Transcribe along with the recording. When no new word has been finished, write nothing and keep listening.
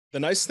The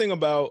nice thing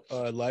about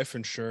life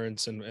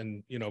insurance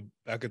and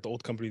back at the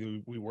old company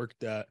that we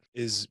worked at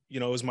is,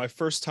 it was my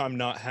first time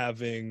not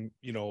having,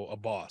 a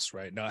boss,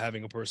 right? Not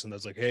having a person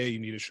that's like, hey, you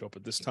need to show up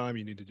at this time,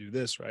 you need to do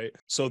this, right?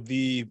 So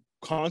the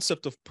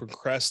concept of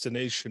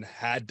procrastination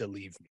had to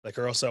leave me, like,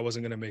 or else I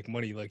wasn't going to make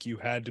money. Like, you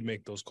had to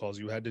make those calls,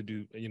 you had to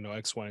do,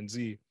 X, Y, and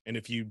Z. And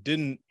if you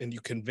didn't, and you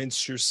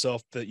convinced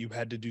yourself that you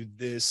had to do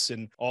this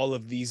and all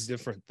of these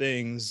different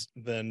things,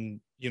 then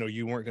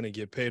you weren't going to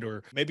get paid,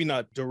 or maybe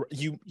not.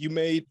 You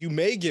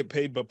may get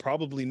paid, but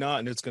probably not,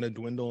 and it's going to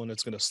dwindle and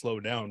it's going to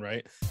slow down,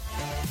 right?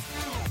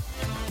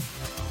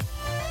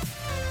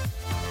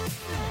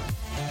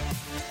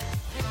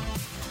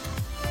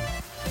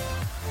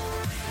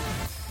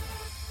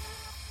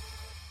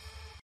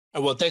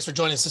 Well, thanks for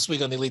joining us this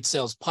week on the Elite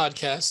Sales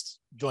Podcast.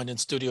 Joined in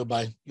studio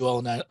by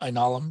Yoel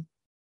Inalam,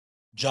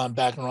 John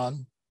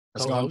Bacaron,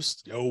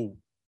 co-host. Yo.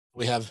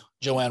 We have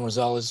Joanne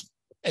Rosales,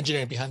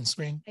 engineering behind the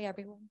screen. Hey,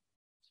 everyone.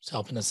 Who's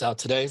helping us out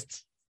today.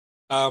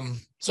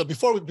 So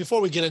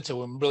before we get into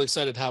it, I'm really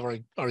excited to have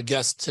our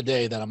guest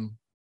today that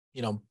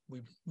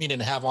we've meaning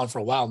to have on for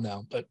a while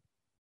now. But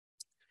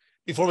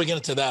before we get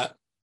into that,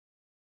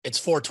 it's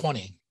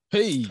 420.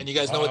 Hey. And you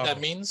guys know what that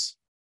means?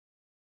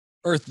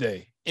 Earth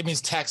Day. It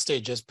means tax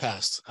day just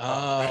passed.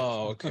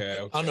 Oh, okay.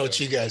 I don't know what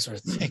you guys are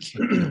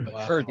thinking.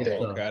 Wow. Earth Day.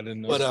 Okay, I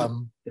didn't know. But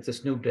it's a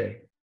Snoop Day.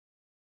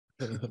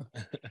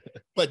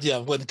 But yeah,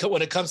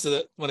 when it comes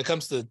to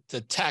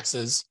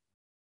taxes,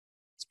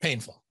 it's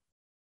painful,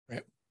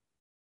 right?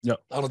 No,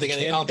 I don't think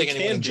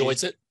anyone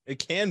enjoys it.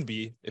 It can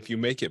be if you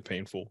make it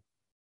painful,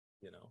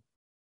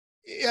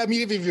 Yeah, I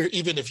mean,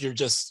 even if you're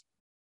just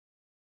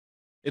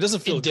it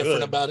doesn't feel indifferent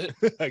good about it.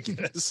 I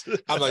guess.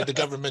 I'm like, the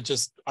government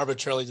just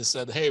arbitrarily just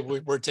said, hey,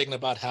 we're taking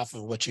about half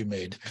of what you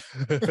made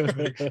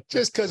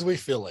just because we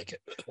feel like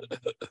it.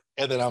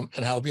 And then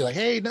I'll be like,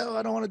 hey, no,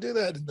 I don't want to do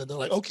that. And then they're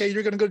like, okay,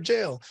 you're going to go to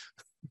jail.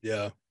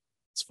 Yeah.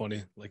 It's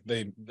funny. Like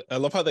I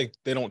love how they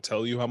don't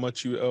tell you how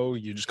much you owe.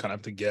 You just kind of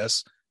have to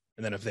guess.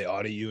 And then if they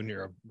audit you and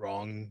you're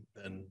wrong,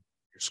 then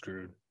you're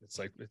screwed. It's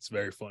like, it's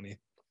very funny.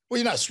 Well,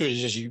 you're not screwed. It's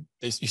just you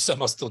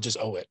somehow still just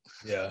owe it.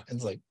 Yeah. And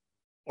it's like,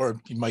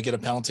 or you might get a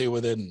penalty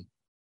with it and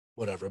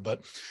whatever.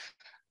 But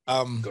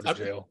go to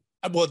jail.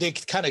 Well, they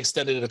kind of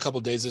extended it a couple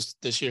of days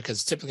this year because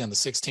it's typically on the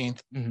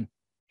 16th. Mm-hmm.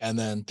 And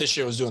then this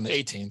year was due on the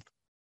 18th.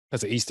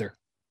 That's Easter.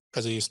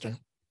 Because of Easter.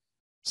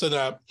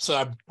 So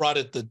I brought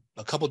it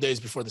a couple of days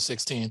before the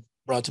 16th,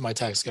 brought it to my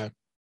tax guy.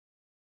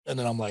 And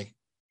then I'm like,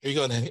 here you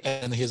go.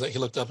 And he's like, he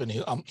looked up and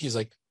he's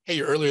like, hey,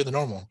 you're earlier than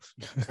normal.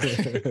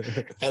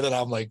 And then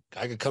I'm like,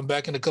 I could come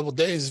back in a couple of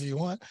days if you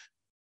want.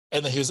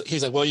 And then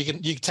he's like, well, you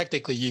can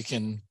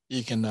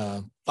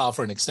file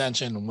for an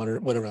extension and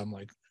whatever. I'm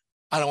like,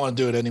 I don't want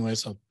to do it anyway,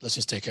 so let's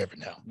just take care of it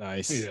now.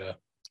 Nice. Yeah.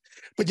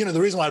 But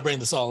the reason why I bring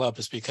this all up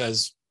is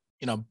because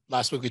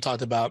last week we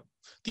talked about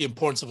the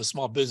importance of a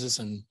small business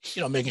and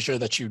making sure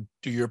that you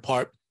do your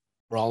part.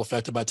 We're all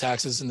affected by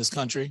taxes in this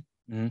country.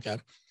 Mm-hmm. Okay.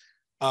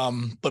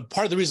 But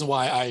part of the reason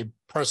why I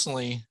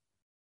personally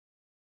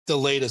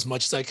delayed as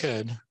much as I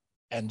could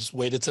and just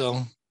waited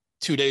till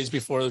 2 days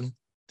before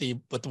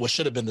what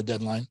should have been the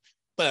deadline,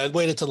 but I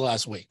waited till the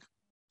last week,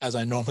 as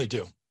I normally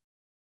do.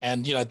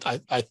 And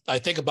I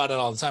think about it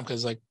all the time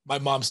because like my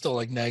mom still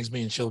like nags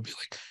me and she'll be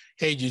like,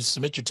 hey, did you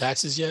submit your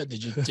taxes yet?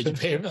 Did you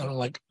pay it? And I'm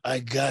like, I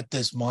got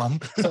this, Mom.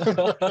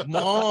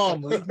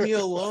 Mom, leave me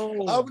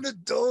alone. I'm an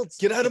adult.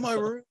 Get out of my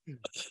room.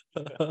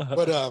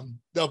 But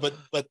no,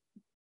 but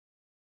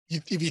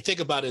if you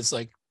think about it, it's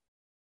like,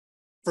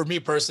 for me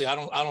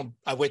personally,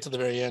 I wait till the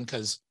very end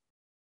because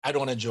I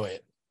don't enjoy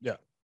it. Yeah.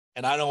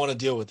 And I don't want to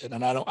deal with it.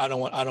 And I don't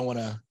want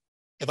to,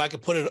 if I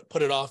could put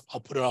it off, I'll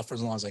put it off for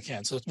as long as I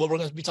can. So what we're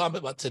going to be talking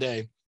about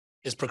today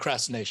is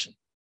procrastination.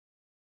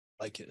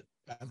 Like it.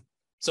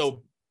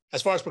 So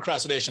as far as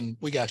procrastination,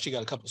 we actually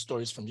got a couple of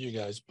stories from you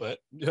guys, but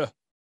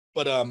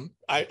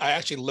I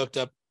actually looked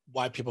up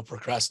why people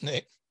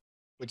procrastinate,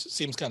 which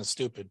seems kind of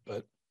stupid,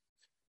 but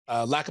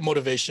lack of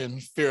motivation,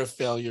 fear of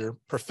failure,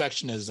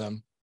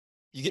 perfectionism,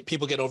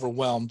 people get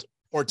overwhelmed,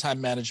 poor time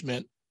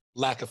management,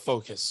 lack of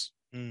focus.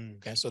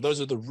 Okay, so those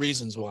are the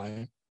reasons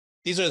why.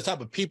 These are the type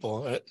of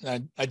people.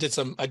 I did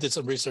some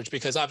research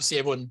because obviously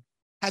everyone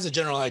has a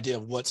general idea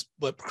of what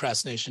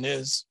procrastination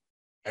is.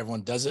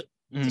 Everyone does it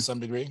to some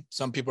degree.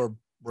 Some people are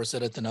worse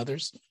at it than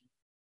others.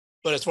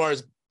 But as far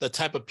as the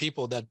type of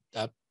people that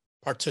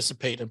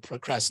participate in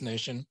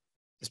procrastination,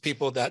 is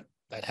people that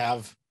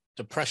have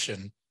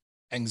depression,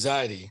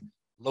 anxiety,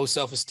 low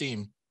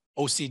self-esteem,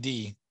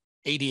 OCD,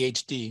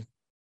 ADHD,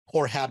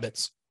 poor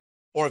habits,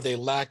 or if they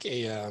lack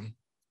a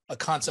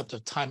concept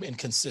of time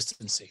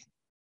inconsistency,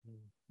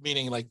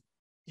 meaning like,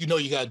 you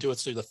got to do it.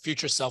 So the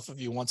future self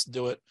of you wants to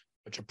do it,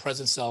 but your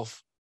present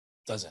self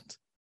doesn't.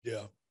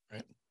 Yeah.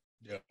 Right.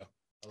 Yeah.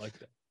 I like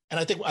that. And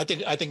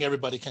I think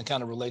everybody can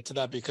kind of relate to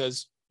that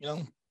because,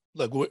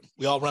 look,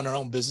 we all run our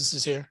own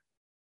businesses here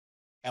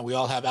and we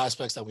all have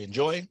aspects that we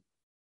enjoy.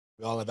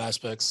 We all have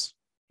aspects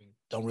we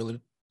don't really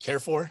care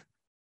for.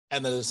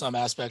 And then there's some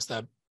aspects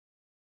that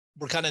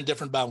we're kind of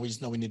indifferent about. We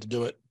just know we need to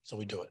do it. So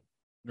we do it.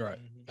 Right.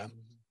 Okay?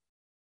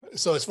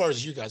 So as far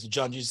as you guys,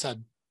 John, you just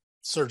had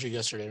surgery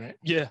yesterday, right?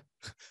 Yeah.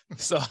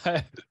 So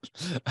I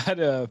had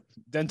a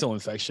dental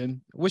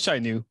infection, which I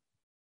knew,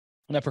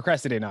 and I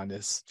procrastinated on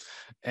this.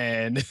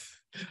 And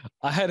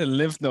I had a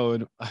lymph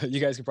node. You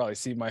guys can probably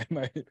see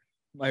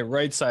my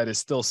right side is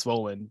still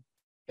swollen.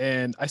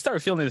 And I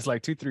started feeling this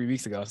like 2-3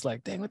 weeks ago. I was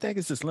like, dang, what the heck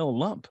is this little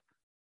lump?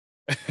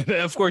 And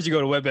then of course you go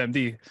to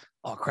WebMD.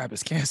 Oh crap,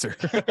 it's cancer.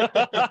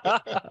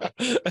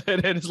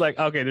 And then it's like,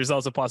 okay, there's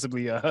also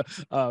possibly what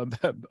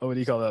do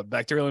you call it, a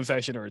bacterial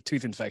infection or a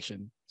tooth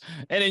infection.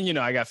 And then,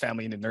 I got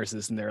family and the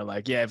nurses, and they're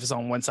like, yeah, if it's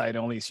on one side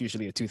only, it's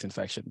usually a tooth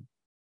infection.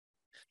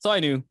 So I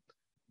knew,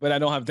 but I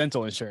don't have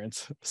dental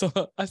insurance. So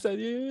I said,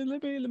 yeah,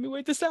 let me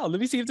wait this out. Let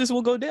me see if this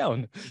will go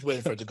down.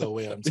 Waiting for it to go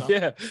away on top.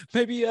 Yeah,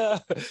 maybe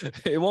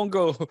it won't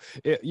go.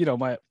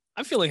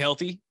 I'm feeling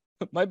healthy.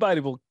 My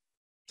body will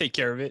take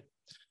care of it.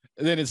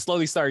 And then it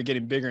slowly started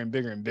getting bigger and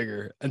bigger and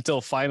bigger until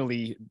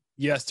finally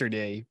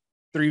yesterday,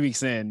 3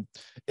 weeks in,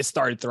 it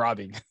started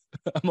throbbing.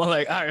 I'm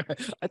like, all right,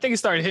 I think it's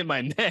starting to hit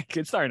my neck.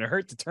 It's starting to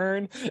hurt to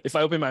turn. If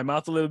I open my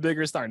mouth a little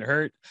bigger, it's starting to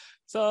hurt.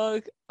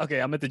 So, okay,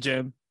 I'm at the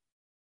gym.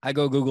 I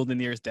go Google the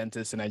nearest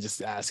dentist and I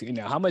just ask,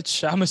 how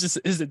much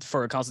is it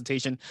for a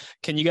consultation?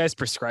 Can you guys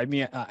prescribe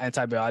me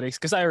antibiotics?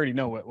 Because I already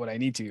know what I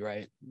need to,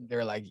 right?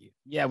 They're like,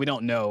 yeah, we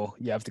don't know.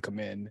 You have to come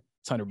in.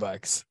 It's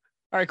 $100.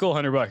 All right, cool,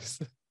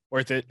 $100.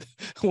 Worth it.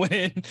 Went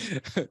in.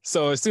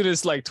 So as soon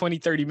as like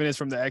 20-30 minutes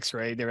from the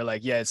x-ray, they were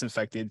like, yeah, it's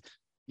infected.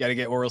 You got to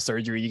get oral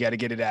surgery. You got to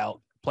get it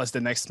out. Plus the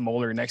next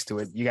molar next to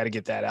it, you got to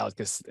get that out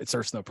because it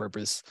serves no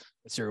purpose.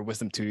 It's your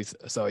wisdom tooth.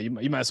 So you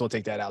might as well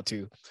take that out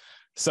too.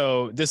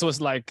 So this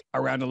was like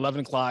around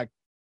 11 o'clock,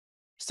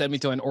 sent me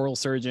to an oral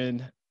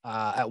surgeon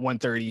at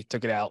 1:30,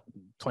 took it out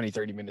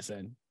 20-30 minutes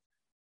in.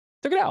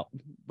 Took it out.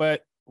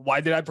 But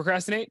why did I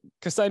procrastinate?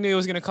 Because I knew it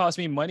was going to cost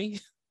me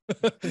money.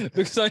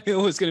 Because I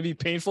knew it was going to be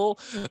painful,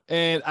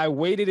 and I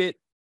waited it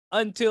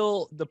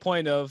until the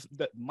point of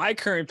that my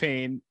current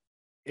pain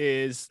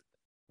is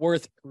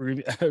worth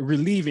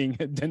relieving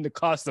than the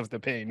cost of the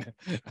pain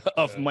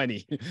of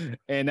money.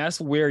 And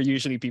that's where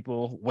usually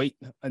people wait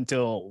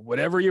until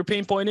whatever your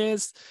pain point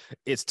is,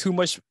 it's too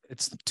much,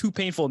 it's too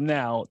painful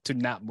now to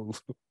not move.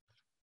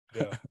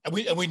 Yeah. And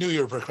we knew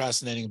you were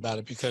procrastinating about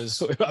it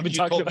because I've been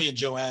you told me and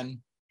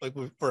Joanne like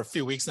for a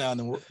few weeks now, and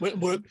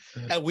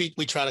then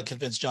we try to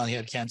convince John he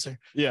had cancer.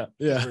 Yeah.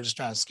 We're just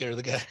trying to scare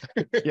the guy.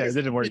 Yeah, it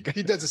didn't work.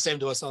 He does the same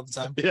to us all the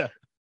time. Yeah.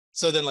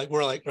 So then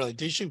we're like,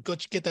 do you should go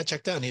get that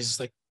checked out? And he's just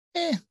like,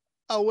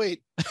 I'll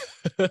wait.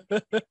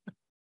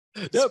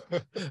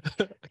 Yep.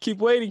 Keep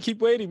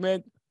waiting,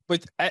 man.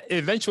 But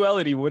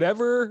eventuality,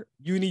 whatever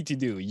you need to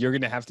do, you're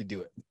gonna have to do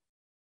it.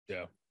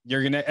 Yeah.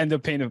 You're gonna end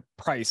up paying a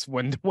price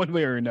one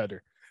way or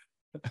another.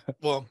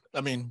 Well, I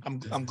mean,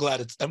 I'm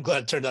glad it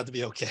turned out to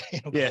be okay.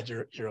 I'm glad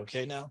you're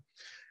okay now.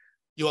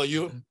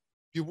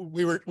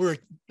 We were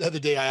the other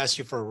day I asked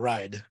you for a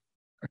ride.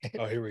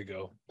 Oh, here we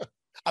go.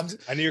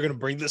 I knew you're gonna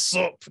bring this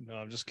up. No,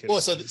 I'm just kidding.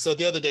 Well, so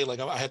the other day, like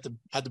I had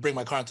to bring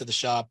my car into the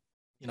shop.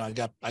 I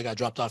got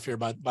dropped off here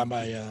by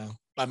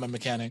my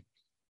mechanic,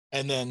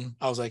 and then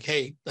I was like,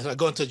 hey, I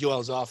go into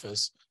Joel's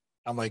office.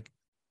 I'm like,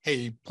 hey,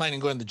 you planning on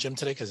going to the gym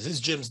today? Because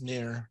his gym's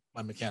near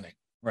my mechanic,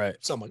 right?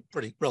 Somewhat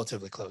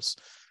relatively close.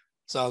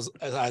 So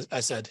I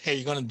said, hey,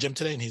 you going to the gym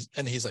today?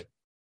 And he's like,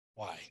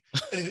 why?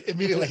 And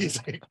immediately he's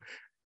like,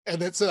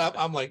 and then so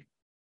I'm like,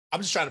 I'm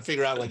just trying to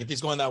figure out, like, if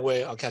he's going that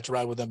way, I'll catch a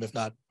ride with him. If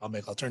not, I'll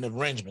make alternative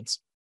arrangements.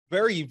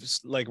 Very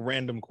like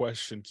random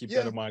question. Keep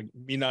that in mind.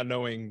 Me not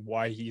knowing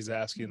why he's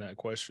asking that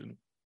question.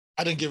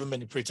 I didn't give him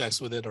any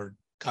pretext with it or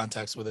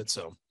context with it.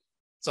 So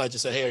I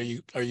just said,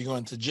 hey, are you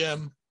going to the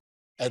gym?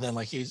 And then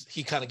like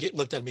he kind of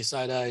looked at me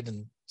side-eyed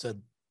and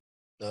said,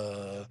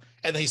 and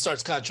then he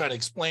starts kind of trying to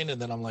explain.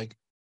 And then I'm like,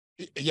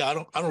 yeah,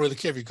 I don't really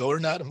care if you go or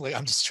not. I'm like,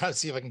 I'm just trying to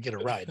see if I can get a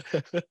ride.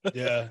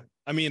 Yeah.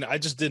 I mean, I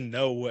just didn't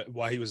know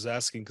why he was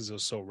asking because it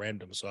was so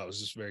random. So I was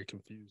just very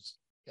confused.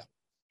 Yeah.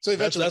 So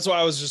eventually that's why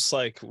I was just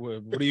like,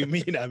 what do you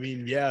mean? I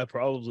mean, yeah,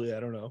 probably.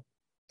 I don't know.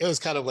 It was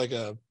kind of like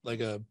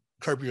a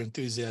Curb Your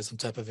Enthusiasm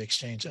type of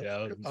exchange.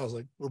 Yeah. I was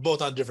like, we're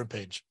both on a different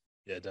page.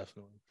 Yeah,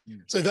 definitely.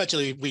 So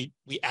eventually we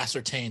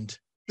ascertained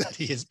that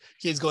he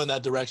is going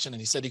that direction, and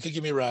he said he could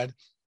give me a ride.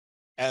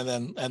 And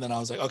then I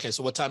was like, okay,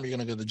 so what time are you going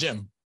to go to the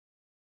gym?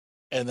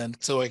 And then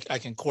so I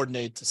can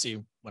coordinate to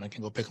see when I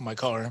can go pick up my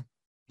car,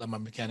 let my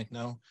mechanic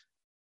know.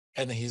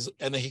 And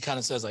then he kind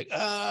of says like,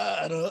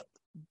 I don't.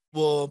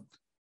 Well,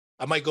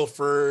 I might go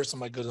first. I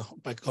might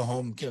go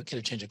home, get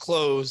a change of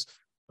clothes.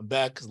 I'm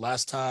back because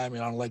last time, I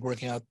don't like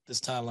working out this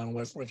time. I don't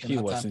like working out.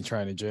 He wasn't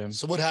trying to gym.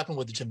 So what happened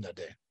with the gym that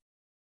day?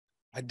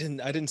 I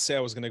didn't say I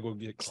was gonna go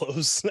get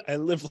clothes. I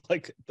live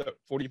like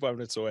 45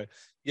 minutes away.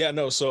 Yeah,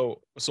 no. So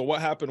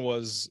what happened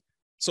was,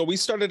 so we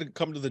started to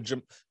come to the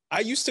gym. I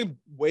used to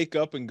wake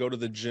up and go to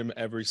the gym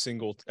every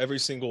single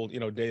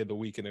day of the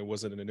week, and it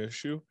wasn't an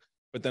issue.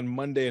 But then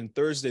Monday and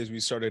Thursdays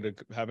we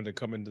started having to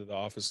come into the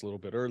office a little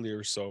bit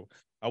earlier, so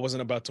I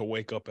wasn't about to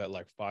wake up at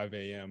like 5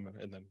 a.m.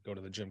 and then go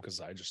to the gym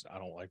because I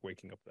don't like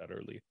waking up that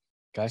early.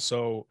 Okay.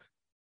 So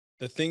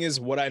The thing is,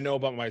 what I know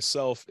about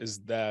myself is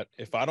that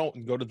if I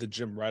don't go to the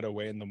gym right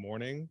away in the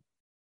morning,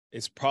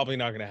 it's probably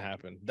not going to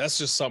happen. That's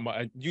just something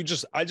I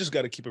just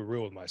got to keep it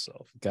real with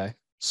myself. Okay.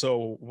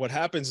 So what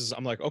happens is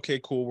I'm like,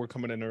 okay, cool. We're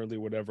coming in early,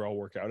 whatever. I'll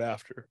work out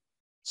after.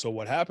 So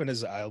what happened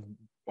is I'll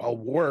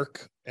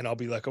work and I'll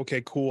be like,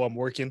 okay, cool. I'm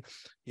working,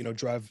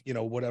 drive,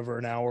 whatever,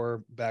 an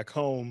hour back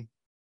home.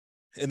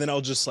 And then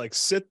I'll just like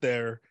sit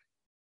there,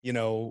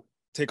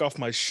 take off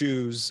my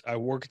shoes. I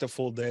worked a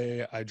full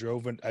day. I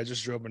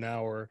just drove an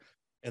hour,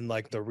 and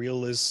like the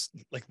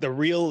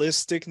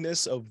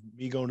realisticness of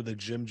me going to the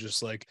gym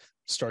just like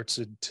starts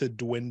to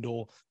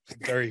dwindle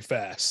very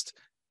fast.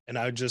 And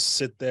I just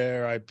sit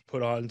there, I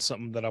put on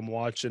something that I'm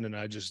watching, and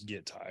I just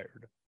get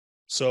tired.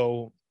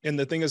 So, and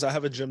the thing is, I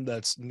have a gym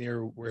that's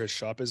near where his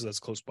shop is, that's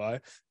close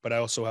by, but I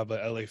also have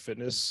a LA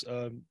Fitness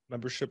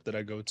membership that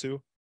I go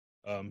to.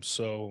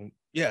 So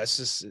yeah, it's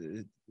just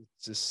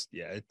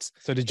yeah.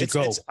 So did you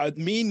go?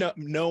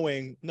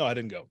 Knowing, no, I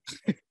didn't go.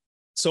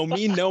 So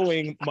me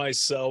knowing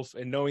myself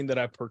and knowing that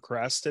I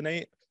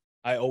procrastinate,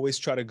 I always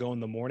try to go in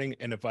the morning.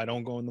 And if I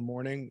don't go in the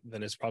morning,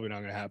 then it's probably not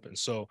going to happen.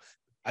 So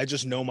I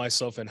just know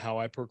myself and how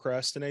I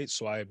procrastinate.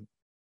 So I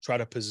try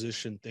to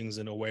position things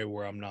in a way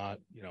where I'm not,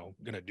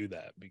 going to do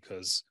that,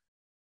 because,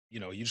 you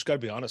just got to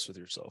be honest with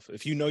yourself.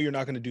 If you know you're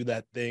not going to do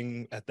that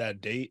thing at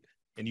that date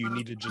and you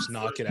need to just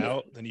knock it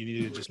out, then you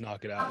need to just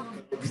knock it out.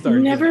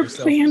 Never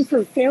plan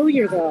for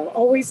failure, though.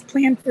 Always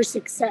plan for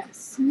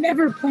success.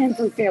 Never plan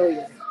for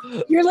failure.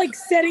 You're like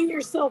setting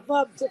yourself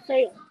up to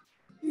fail.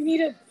 You need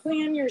to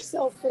plan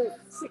yourself for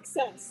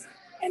success,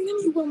 and then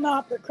you will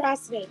not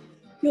procrastinate.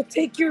 You'll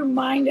take your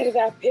mind out of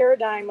that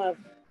paradigm of,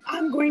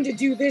 I'm going to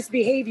do this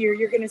behavior.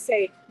 You're going to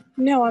say,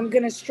 no, I'm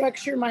going to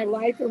structure my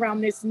life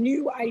around this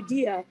new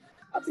idea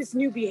of this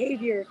new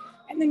behavior,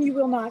 and then you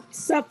will not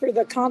suffer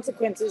the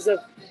consequences of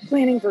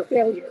planning for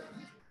failure.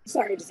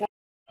 Sorry,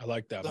 I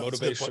like that.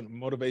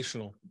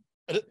 Motivational.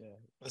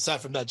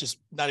 Aside from that, just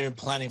not even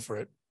planning for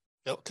it,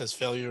 because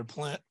failure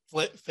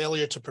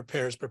to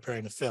prepare is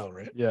preparing to fail,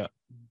 right? Yeah.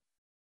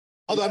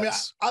 Although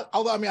yes. I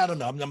don't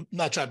know. I'm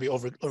not trying to be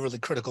overly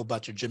critical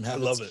about your gym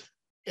habits. I love it.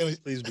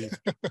 Please be.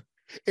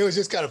 It was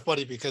just kind of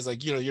funny because,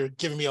 like, you're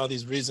giving me all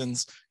these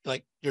reasons,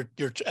 like you're,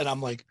 and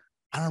I'm like,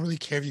 I don't really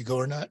care if you go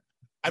or not.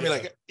 I mean,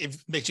 like, if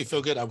it makes you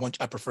feel good, I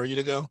prefer you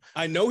to go.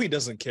 I know he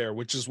doesn't care,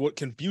 which is what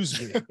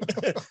confused me.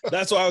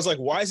 That's why I was like,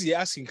 why is he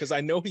asking? Because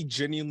I know he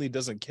genuinely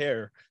doesn't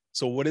care.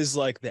 So what is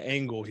like the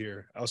angle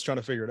here? I was trying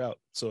to figure it out.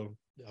 So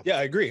yeah,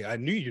 I agree. I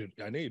know you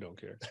don't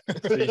care.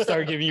 So you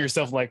start giving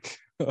yourself like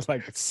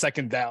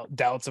second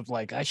doubts of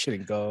like, I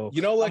shouldn't go.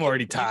 Like, I'm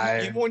already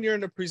tired. Even when you're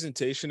in a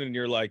presentation and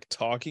you're like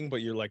talking,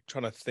 but you're like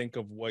trying to think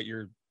of what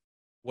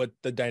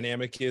the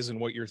dynamic is and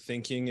what you're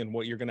thinking and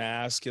what you're going to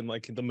ask. And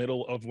like in the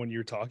middle of when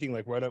you're talking,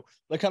 like right up,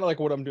 like kind of like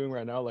what I'm doing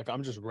right now. Like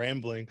I'm just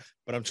rambling,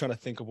 but I'm trying to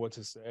think of what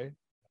to say.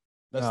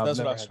 That's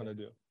what I was trying to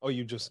do. Oh,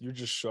 you're just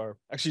sharp.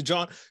 Actually,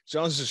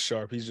 John's just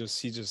sharp. He's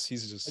just. I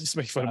just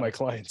make fun of my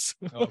clients.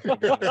 Okay,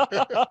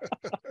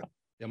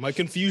 yeah, my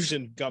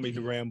confusion got me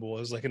to ramble. It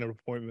was like an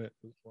appointment.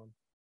 It was fun.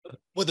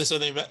 With this,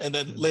 and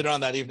then later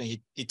on that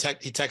evening, he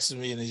texted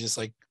me and he's just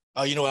like,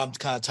 "Oh, you know what? I'm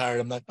kind of tired.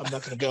 I'm not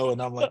going to go."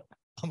 And I'm like,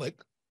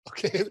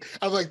 okay.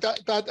 I'm like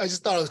that. I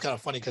just thought it was kind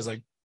of funny because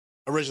like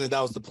originally that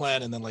was the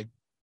plan, and then like,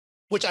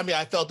 which I mean,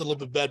 I felt a little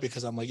bit bad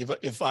because I'm like,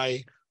 if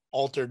I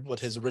altered what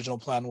his original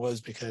plan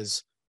was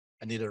because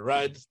I needed a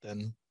ride,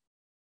 then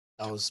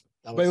that was.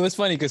 But it was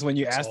funny because when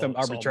you asked them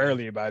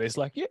arbitrarily about it, it's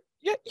like, yeah,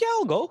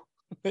 I'll go.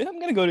 I'm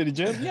gonna go to the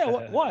gym. Yeah,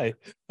 why?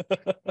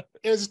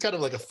 It was just kind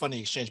of like a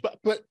funny exchange, but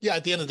yeah,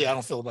 at the end of the day, I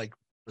don't feel like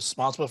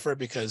responsible for it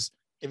because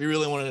if you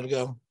really wanted to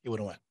go, you would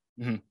have went.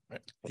 Mm-hmm.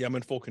 Right? Yeah, I'm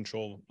in full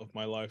control of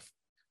my life.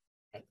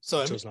 Right.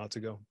 So I chose not to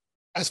go.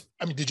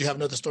 Did you have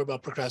another story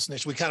about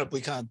procrastination? We kind of.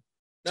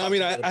 No, I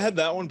mean, I had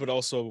that one, but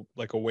also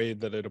like a way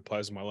that it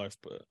applies in my life.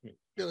 But I mean,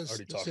 I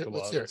already talked a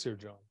lot. Let's hear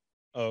John.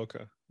 Oh,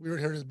 okay. We were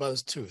hearing about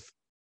his tooth.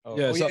 Oh,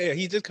 yeah,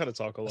 he did kind of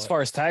talk a lot. As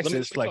far as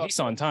taxes, like he's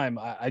on time.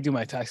 I do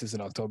my taxes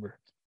in October.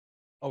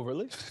 Oh,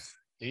 really?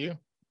 Do you?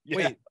 Yeah.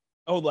 Wait.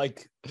 Oh,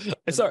 like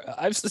I've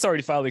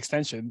already filed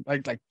extension.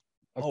 Like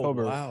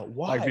October. Oh, wow.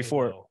 Why? Like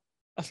before.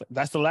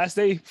 That's the last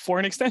day for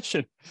an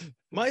extension.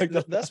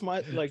 That's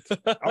my like.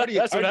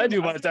 That's what I do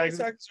about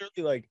taxes.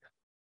 Early, like,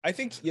 I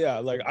think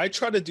like I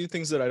try to do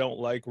things that I don't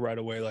like right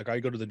away. Like I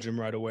go to the gym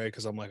right away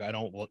because I'm like I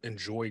don't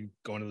enjoy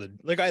going to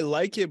like I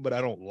like it, but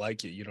I don't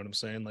like it. You know what I'm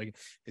saying? Like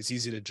it's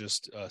easy to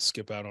just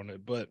skip out on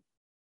it. But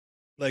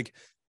like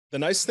the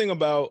nice thing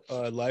about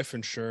life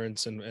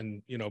insurance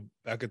and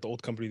back at the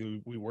old company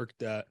that we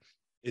worked at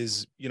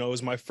is it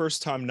was my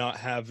first time not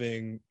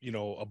having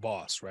a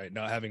boss, right?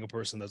 Not having a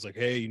person that's like,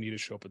 hey, you need to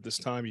show up at this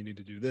time, you need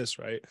to do this,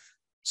 right?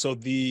 So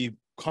the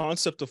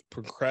concept of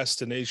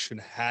procrastination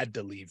had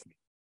to leave me.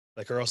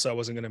 Like, or else I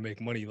wasn't going to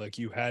make money. Like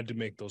you had to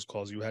make those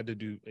calls. You had to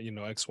do,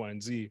 X, Y,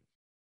 and Z.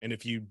 And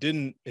if you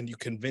didn't, and you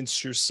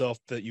convinced yourself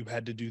that you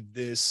had to do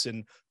this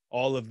and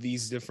all of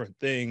these different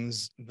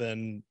things,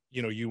 then,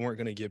 you weren't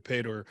going to get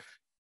paid, or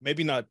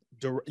maybe not.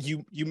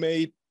 You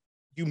may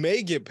you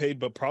may get paid,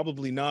 but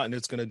probably not. And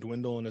it's going to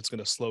dwindle and it's going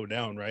to slow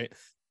down. Right.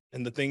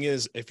 And the thing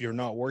is, if you're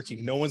not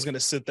working, no one's going to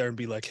sit there and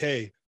be like,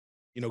 hey,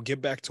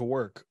 get back to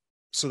work.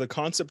 So the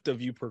concept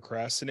of you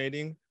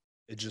procrastinating,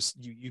 it just,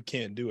 you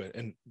can't do it.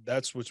 And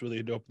that's what's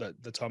really dope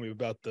that taught me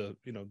about the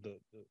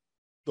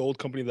old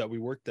company that we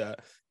worked at,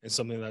 and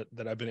something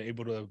that I've been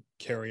able to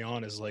carry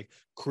on is like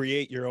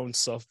create your own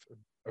self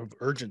of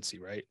urgency,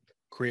 right?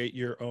 Create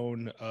your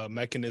own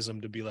mechanism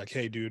to be like,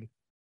 hey, dude,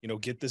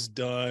 get this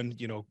done,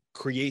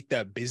 create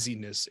that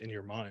busyness in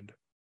your mind.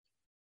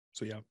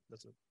 So yeah,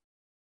 that's it.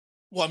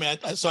 Well, I mean,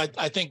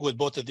 I think with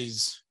both of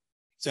these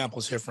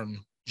examples here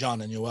from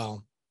John and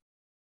Yoel,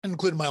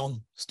 including my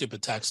own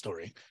stupid tax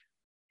story,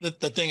 the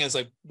thing is,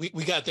 like, we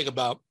got to think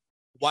about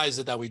why is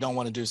it that we don't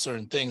want to do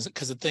certain things?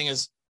 Because the thing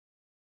is,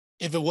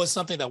 if it was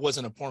something that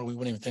wasn't important, we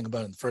wouldn't even think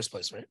about it in the first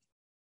place, right?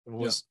 It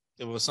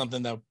was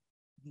something that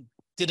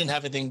didn't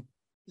have any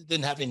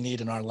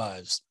need in our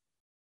lives.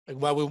 Like,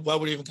 why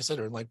would we even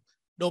consider it? Like,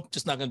 nope,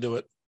 just not going to do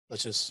it.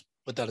 Let's just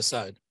put that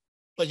aside.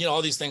 But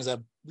all these things that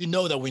we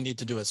know that we need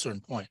to do at a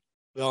certain point.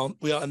 We all,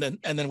 and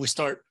then we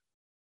start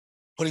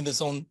putting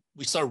this on.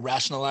 We start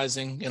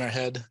rationalizing in our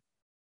head.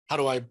 How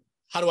do I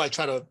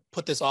try to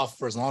put this off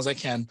for as long as I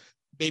can?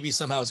 Maybe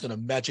somehow it's going to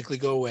magically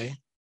go away.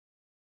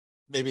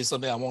 Maybe it's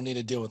something I won't need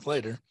to deal with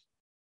later.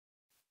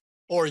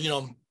 Or,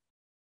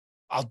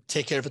 I'll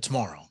take care of it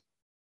tomorrow.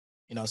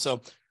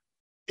 So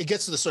it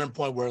gets to the certain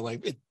point where,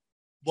 like,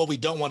 what we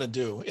don't want to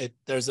do,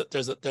 there's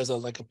a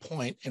like a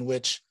point in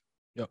which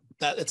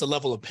that it's a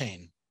level of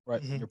pain.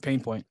 Right. Mm-hmm. Your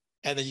pain point.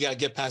 And then you got to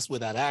get past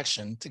with that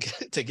action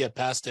to get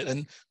past it.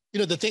 And,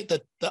 the thing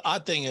that the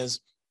odd thing is,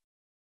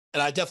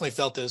 and I definitely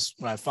felt this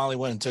when I finally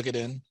went and took it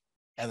in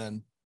and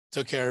then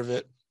took care of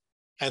it.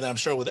 And then I'm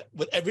sure with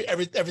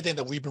everything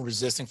that we've been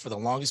resisting for the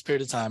longest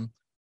period of time,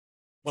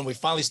 when we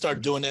finally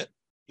start doing it,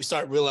 we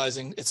start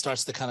realizing it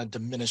starts to kind of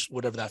diminish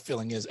whatever that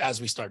feeling is as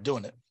we start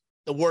doing it.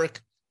 The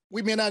work,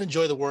 we may not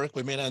enjoy the work.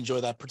 We may not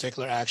enjoy that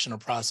particular action or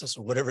process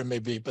or whatever it may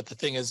be. But the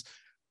thing is,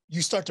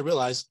 you start to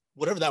realize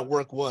whatever that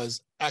work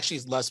was actually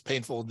is less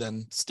painful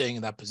than staying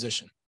in that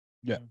position.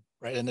 Yeah.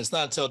 Right. And it's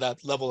not until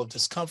that level of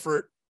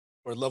discomfort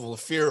or level of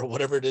fear or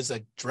whatever it is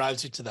that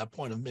drives you to that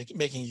point of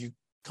making you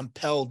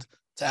compelled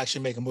to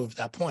actually make a move at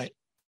that point.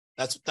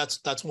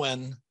 That's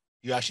when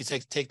you actually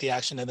take the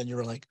action, and then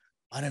you're like,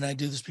 why didn't I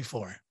do this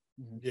before?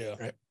 Yeah.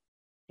 Right.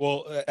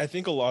 Well, I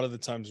think a lot of the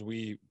times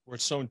we're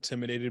so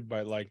intimidated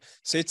by, like,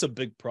 say it's a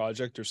big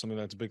project or something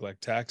that's big, like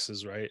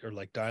taxes, right? Or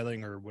like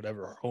dialing or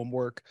whatever, or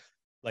homework.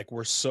 Like,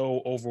 we're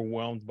so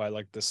overwhelmed by,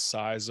 like, the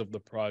size of the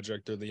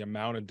project or the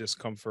amount of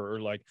discomfort or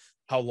like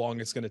how long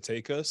it's going to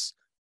take us.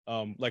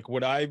 Like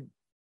what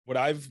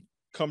I've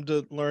come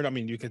to learn, I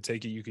mean, you can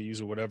take it, you can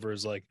use it, whatever,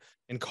 is like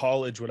in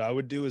college, what I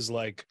would do is,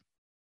 like,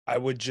 I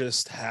would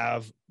just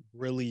have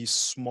really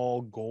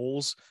small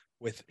goals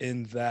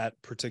within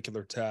that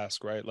particular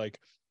task, right? Like,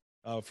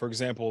 for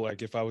example,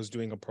 like if I was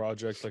doing a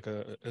project, like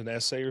an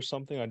essay or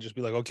something, I'd just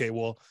be like, okay,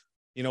 well,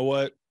 you know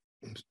what?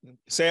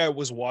 Say I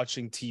was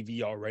watching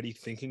TV already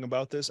thinking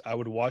about this, I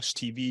would watch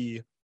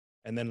TV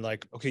and then,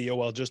 like, okay,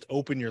 I'll just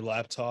open your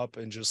laptop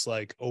and just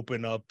like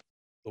open up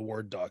the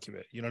Word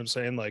document. You know what I'm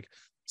saying? Like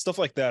stuff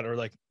like that, or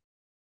like,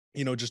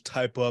 just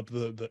type up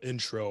the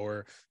intro,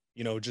 or,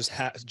 just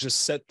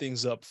set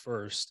things up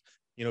first,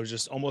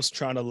 just almost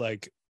trying to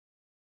like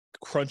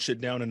crunch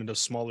it down into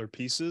smaller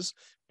pieces,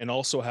 and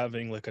also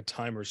having like a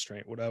time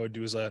restraint. What I would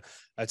do is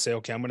I'd say,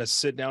 okay, I'm going to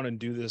sit down and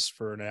do this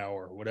for an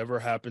hour. Whatever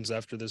happens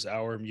after this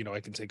hour, I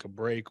can take a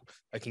break,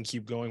 I can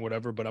keep going,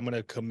 whatever, but I'm going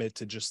to commit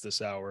to just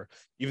this hour,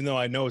 even though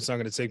I know it's not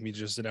going to take me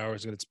just an hour.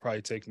 It's going to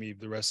probably take me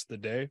the rest of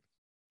the day.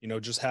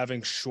 Just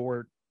having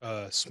short,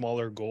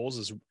 smaller goals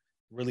has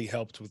really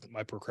helped with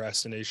my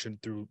procrastination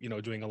through,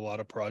 doing a lot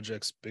of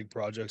projects, big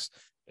projects,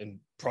 and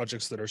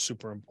projects that are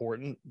super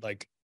important.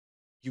 Like,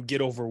 you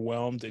get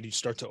overwhelmed and you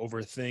start to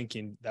overthink,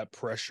 and that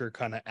pressure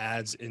kind of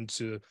adds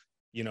into,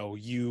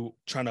 you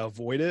trying to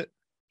avoid it.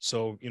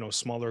 So,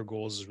 smaller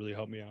goals has really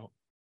helped me out.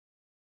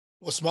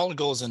 Well, smaller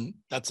goals, and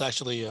that's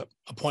actually a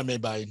point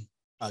made by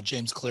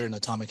James Clear in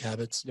Atomic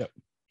Habits. Yep.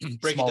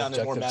 Breaking down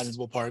in more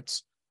manageable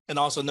parts. And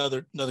also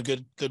another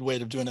good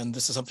way of doing it, and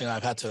this is something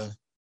I've had to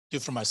do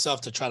for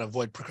myself to try to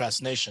avoid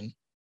procrastination.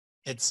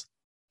 And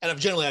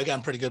I've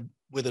gotten pretty good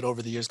with it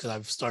over the years because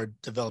I've started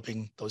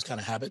developing those kind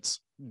of habits.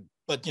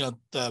 But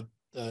the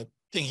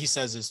thing he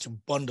says is to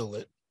bundle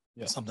it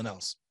with something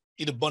else.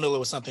 Either bundle it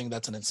with something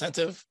that's an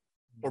incentive,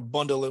 or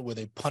bundle it with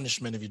a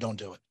punishment if you don't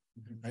do it.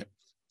 Right.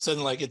 So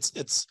then, like,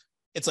 it's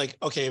like,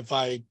 okay, if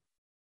I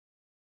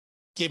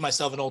gave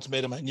myself an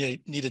ultimatum, I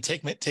need to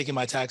take in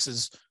my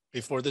taxes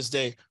before this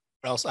day,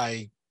 or else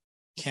I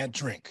can't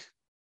drink.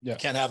 Yeah.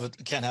 Can't have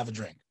a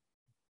drink.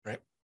 Right.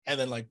 And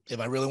then, like, if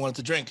I really wanted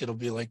to drink, it'll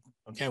be like,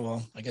 okay,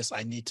 well, I guess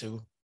I need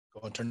to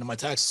go and turn in my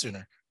taxes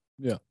sooner.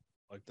 Yeah.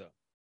 Like that.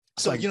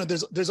 So, like,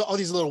 there's all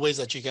these little ways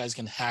that you guys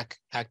can hack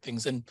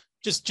things, and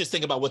just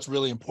think about what's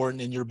really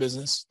important in your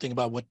business. Think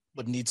about what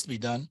needs to be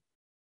done.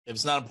 If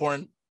it's not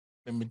important,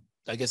 I mean,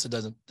 I guess it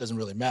doesn't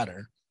really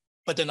matter.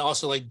 but then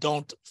also like,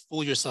 don't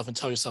fool yourself and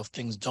tell yourself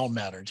things don't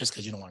matter just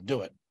because you don't want to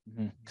do it.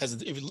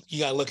 Because if you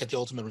got to look at the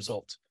ultimate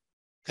result.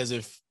 Because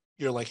if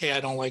you're like, hey, I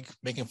don't like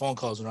making phone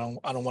calls and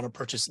I don't want to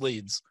purchase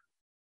leads,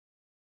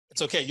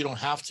 it's okay. You don't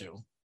have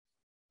to.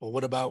 But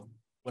what about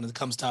when it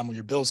comes time when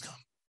your bills come?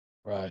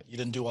 Right. You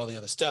didn't do all the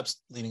other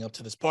steps leading up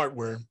to this part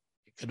where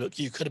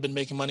you could have been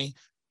making money.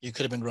 You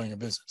could have been growing your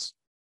business.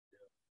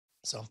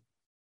 So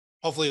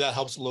hopefully that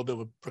helps a little bit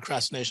with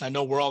procrastination. I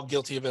know we're all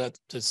guilty of it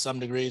to some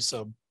degree.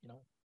 So,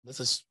 let's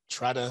just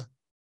try to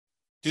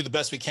do the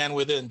best we can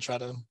with it and try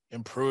to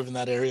improve in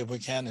that area if we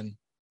can, and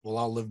we'll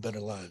all live better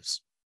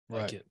lives.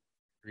 Right. Like it.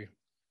 Agree.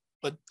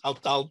 But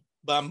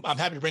I'm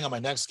happy to bring on my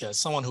next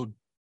guest, someone who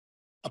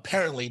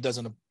apparently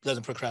doesn't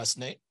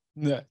procrastinate.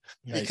 Yeah.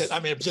 Because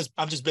Nice.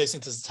 I'm just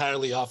basing this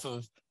entirely off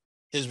of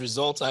his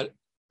results. I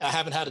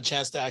haven't had a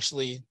chance to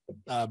actually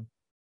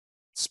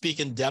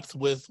speak in depth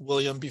with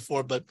William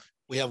before, but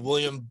we have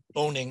William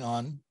Bohning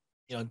on,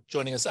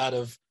 joining us out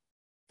of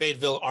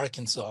Fayetteville,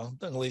 Arkansas,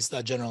 at least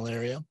that general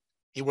area.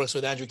 He works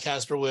with Andrew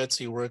Kasperwitz.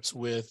 He works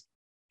with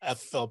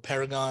FL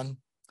Paragon.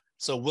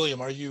 So William,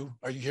 are you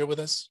here with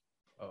us?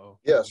 Uh-oh.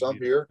 Yes, I'm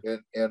here,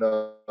 and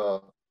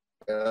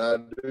I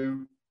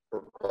do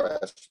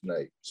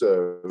procrastinate.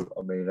 So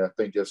I mean, I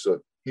think it's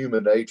a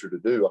human nature to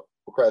do. I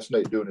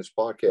procrastinate doing this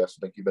podcast. I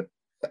think you've been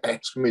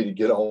asking me to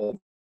get on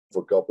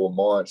for a couple of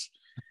months,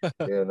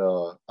 and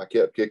I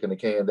kept kicking the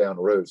can down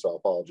the road. So I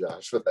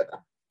apologize for that.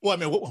 Well,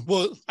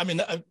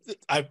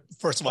 I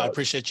first of all, I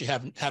appreciate you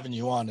having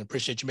you on, and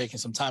appreciate you making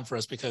some time for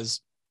us, because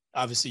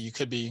obviously you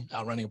could be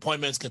out running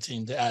appointments,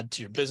 continuing to add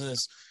to your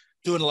business,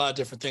 doing a lot of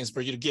different things.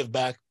 For you to give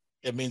back,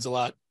 it means a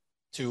lot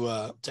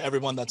to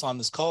everyone that's on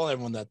this call,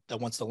 everyone that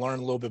wants to learn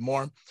a little bit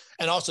more.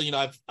 And also,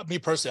 me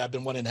personally, I've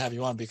been wanting to have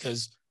you on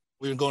because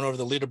we've been going over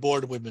the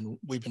leaderboard.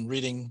 We've been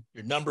reading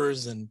your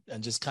numbers and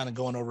just kind of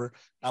going over.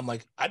 I'm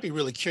like, I'd be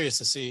really curious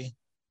to see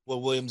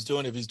what William's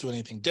doing, if he's doing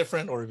anything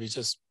different or if he's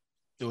just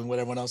doing what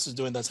everyone else is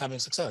doing that's having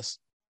success.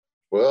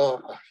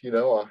 Well,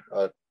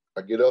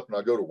 I get up and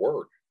I go to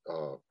work,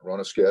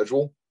 run a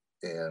schedule.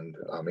 And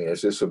I mean,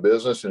 it's just a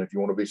business. And if you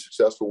want to be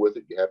successful with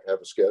it, you have to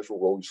have a schedule,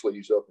 roll your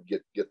sleeves up and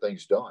get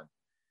things done.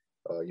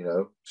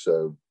 We're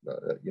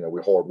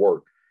hard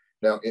work.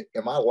 Now,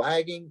 am I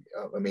lagging?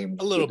 I mean,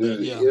 a little bit,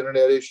 yeah.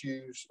 Internet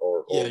issues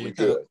or we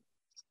good?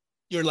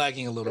 You're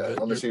lagging a little bit.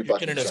 Let me see if I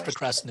can internet's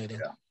procrastinating.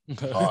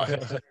 Yeah.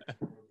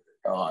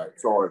 All right.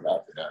 Sorry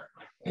about that.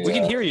 We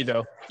can hear you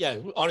though. Yeah,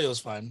 audio's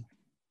fine.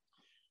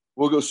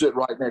 We'll go sit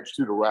right next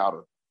to the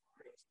router.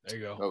 There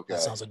you go. Okay.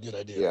 That sounds a good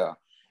idea. Yeah.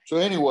 So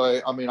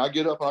anyway, I mean, I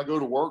get up and I go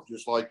to work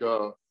just like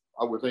I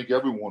would think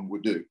everyone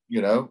would do,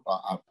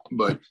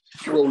 but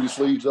roll your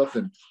sleeves up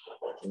and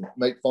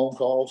make phone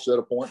calls, set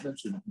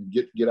appointments, and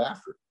get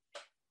after it.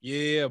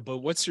 Yeah, but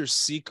what's your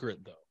secret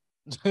though?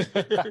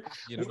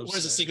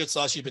 Where's the secret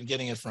sauce you've been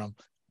getting it from?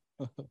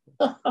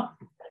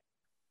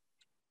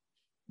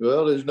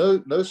 Well, there's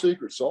no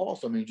secret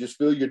sauce. I mean, just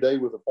fill your day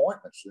with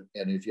appointments,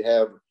 and if you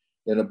have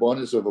an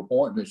abundance of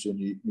appointments, and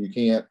you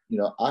can't,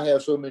 I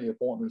have so many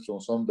appointments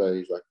on some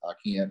days I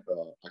can't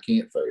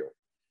fail.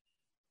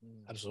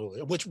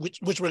 Absolutely. Which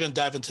we're going to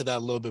dive into that a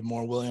little bit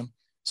more, William.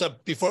 So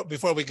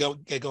before we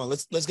get going,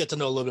 let's get to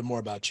know a little bit more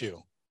about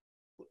you.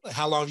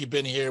 How long have you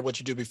been here? What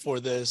you do before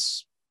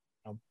this?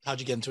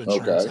 How'd you get into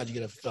insurance? Okay. How'd you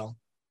get FFL?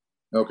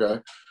 Okay.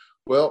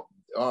 Well,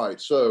 all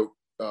right. So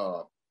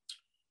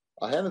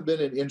I haven't been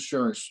in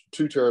insurance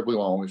too terribly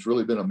long. It's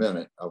really been a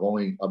minute.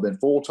 I've been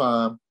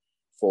full-time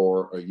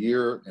for a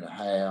year and a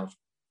half.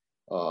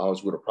 I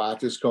was with a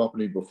practice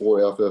company before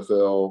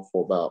FFL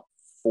for about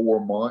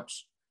 4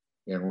 months,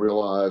 and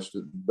realized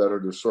that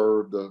better to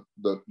serve the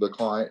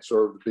client,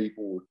 serve the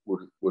people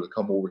would have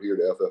come over here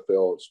to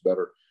FFL. It's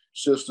better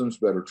systems,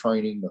 better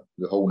training,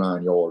 the whole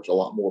 9 yards, a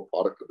lot more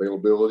product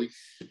availability.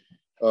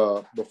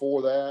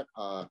 Before that,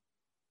 I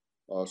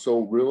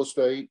sold real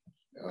estate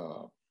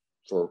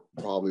for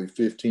probably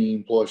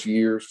 15 plus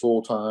years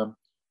full-time.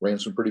 Ran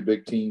some pretty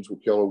big teams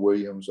with Keller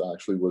Williams. I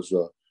actually was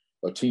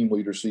a team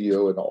leader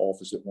CEO in the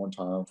office at one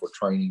time for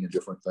training and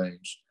different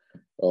things.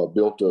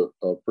 Built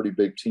a pretty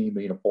big team,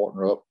 being a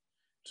partner up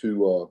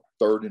to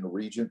third in the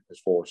region as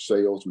far as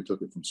sales. We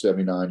took it from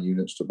 79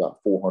 units to about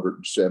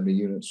 470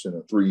 units in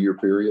a 3-year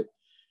period.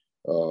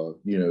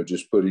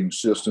 Just putting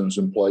systems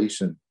in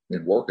place and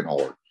working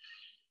hard.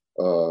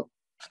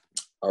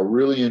 I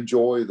really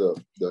enjoy the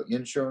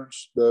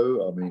insurance,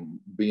 though. I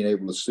mean, being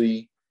able to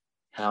see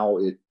how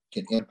it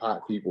can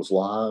impact people's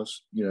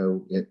lives.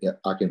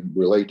 I can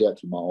relate that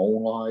to my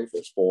own life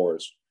as far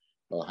as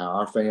how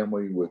our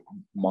family, with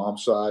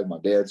mom's side, my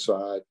dad's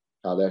side,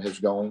 how that has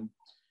gone.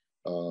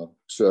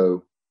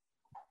 So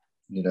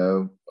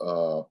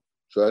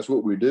that's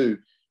what we do.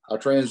 I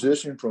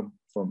transitioned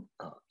from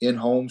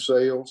in-home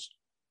sales.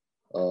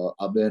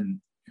 I've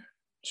been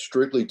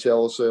strictly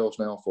telesales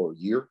now for a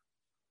year,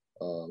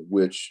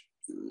 which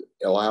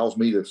allows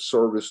me to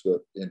service the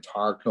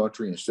entire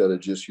country instead of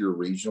just here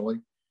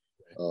regionally.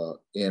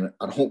 And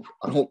I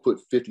don't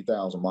put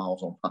 50,000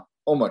 miles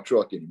on my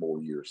truck anymore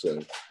a year.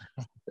 So,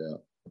 yeah.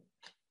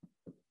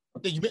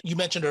 You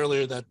mentioned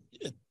earlier that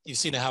you've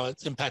seen how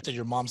it's impacted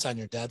your mom's side and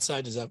your dad's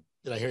side. Did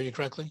I hear you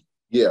correctly?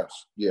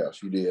 Yes,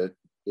 you did.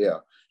 Yeah.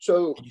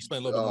 So can you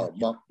explain a little bit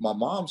more? my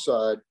mom's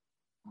side,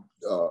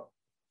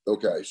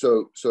 okay.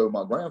 So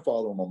my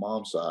grandfather on my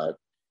mom's side,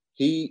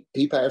 he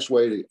passed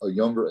away at a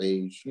younger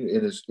age,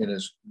 in his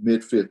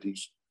mid-50s.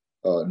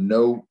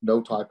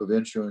 No type of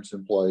insurance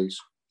in place.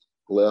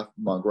 Left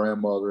my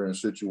grandmother in a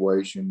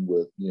situation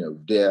with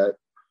debt,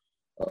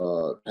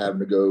 having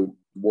to go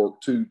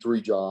work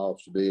 2-3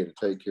 jobs to be able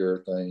to take care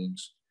of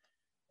things.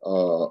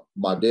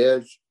 My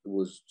dad's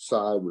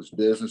side was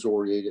business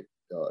oriented,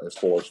 as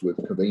far as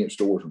with convenience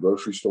stores and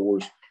grocery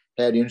stores.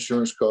 Had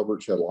insurance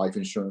coverage, had life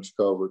insurance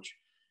coverage.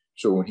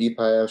 So when he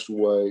passed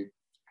away,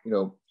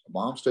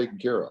 mom's taken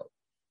care of.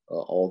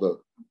 All the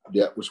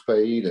debt was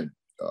paid, and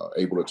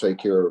able to take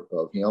care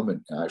of him,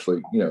 and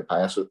actually,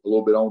 pass it a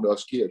little bit on to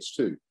us kids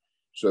too.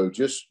 So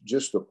just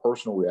the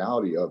personal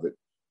reality of it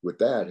with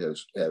that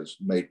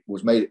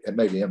made an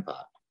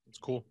impact. It's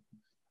cool.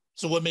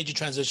 So what made you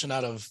transition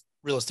out of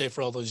real estate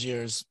for all those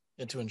years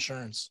into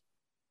insurance?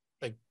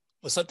 Like,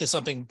 was that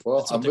something?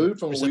 Well, I moved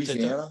from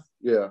Louisiana.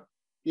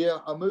 Yeah,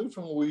 I moved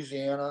from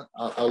Louisiana.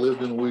 I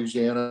lived in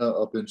Louisiana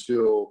up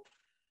until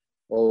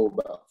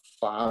about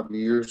 5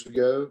 years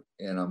ago,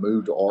 and I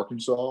moved to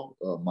Arkansas.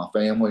 My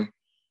family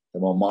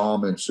and my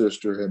mom and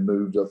sister had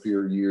moved up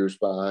here years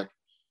back.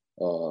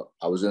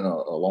 I was in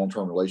a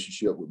long-term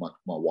relationship with my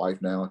wife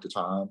now at the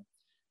time.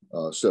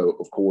 So,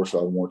 of course, I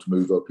wanted to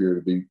move up here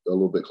to be a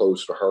little bit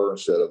closer to her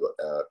instead of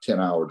a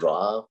 10-hour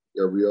drive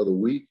every other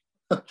week.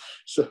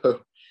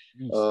 So,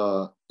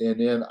 and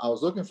then I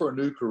was looking for a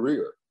new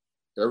career.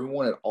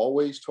 Everyone had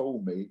always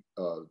told me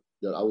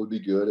that I would be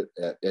good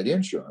at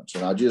insurance.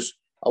 And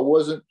I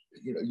wasn't,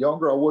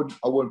 younger, I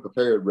wasn't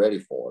prepared, ready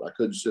for it. I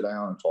couldn't sit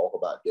down and talk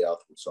about death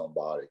with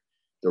somebody.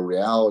 The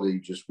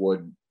reality just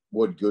wasn't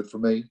good for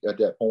me at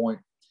that point.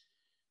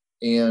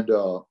 And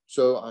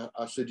so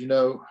I said,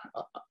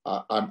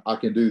 I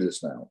can do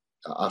this now.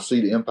 I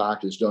see the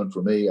impact it's done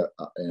for me.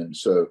 And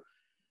so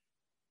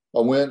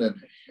I went and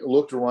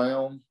looked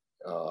around,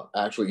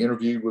 actually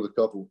interviewed with a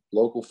couple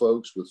local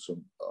folks with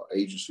some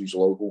agencies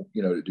local,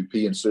 to do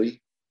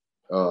P&C.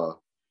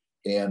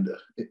 And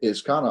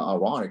it's kind of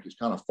ironic. It's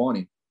kind of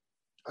funny.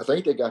 I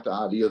think they got the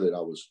idea that I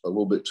was a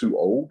little bit too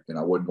old and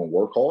I wasn't going to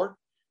work hard,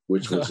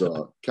 which was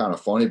kind of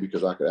funny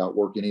because I could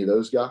outwork any of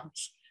those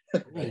guys.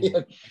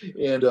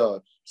 and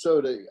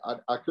so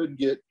I couldn't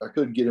get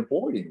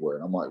employed anywhere.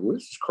 And I'm like, well,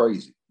 this is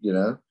crazy,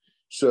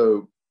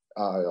 So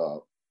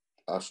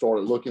I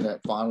started looking at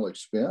final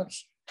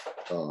expense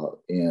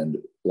and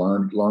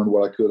learned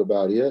what I could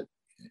about it.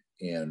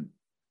 And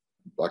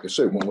like I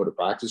said, went with a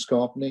practice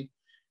company.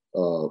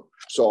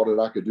 Saw that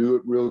I could do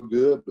it real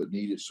good, but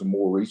needed some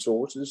more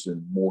resources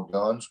and more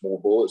guns,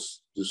 more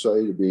bullets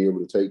to be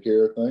able to take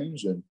care of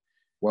things, and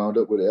wound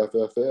up with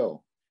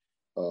FFL.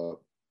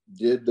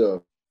 Did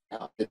the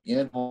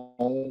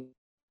in-home,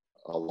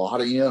 a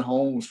lot of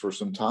in-homes for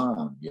some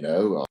time,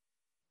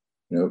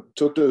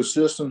 took those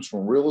systems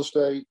from real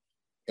estate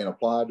and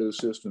applied those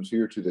systems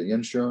here to the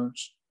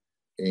insurance.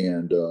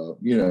 And,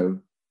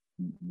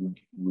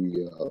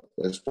 we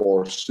as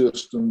far as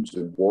systems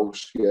and work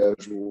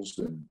schedules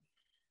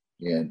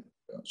and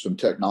some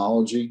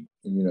technology,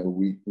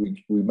 we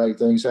make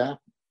things happen.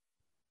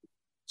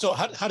 So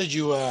how did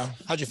you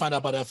find out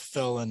about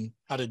FFL, and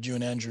how did you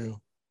and Andrew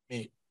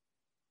meet?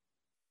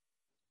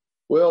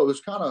 Well, it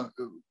was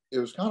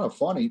kind of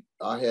funny.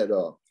 I had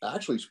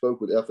actually spoke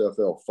with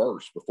FFL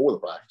first before the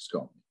practice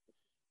company,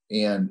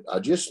 and I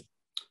just,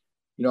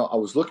 I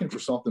was looking for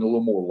something a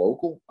little more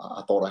local.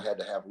 I thought I had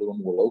to have a little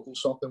more local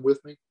something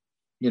with me,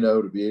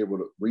 to be able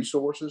to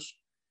resources.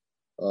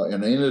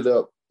 And I ended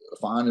up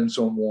finding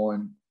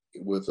someone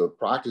with a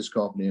practice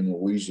company in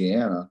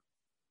Louisiana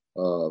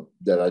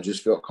that I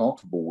just felt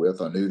comfortable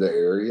with. I knew the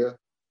area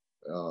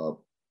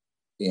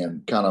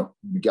and kind of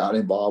got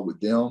involved with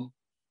them.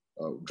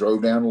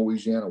 Drove down to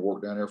Louisiana,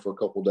 worked down there for a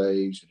couple of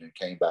days, and then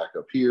came back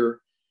up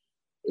here,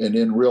 and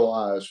then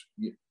realized,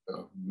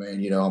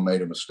 man, I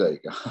made a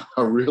mistake.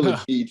 I really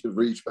need to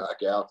reach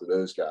back out to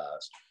those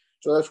guys.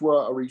 So that's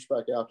where I reached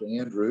back out to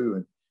Andrew,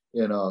 and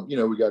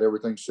we got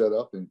everything set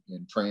up and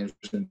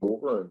transitioned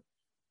over.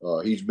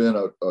 And he's been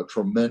a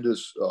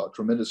tremendous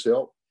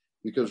help,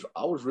 because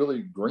I was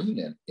really green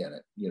in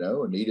it,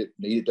 and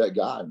needed that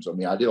guidance. I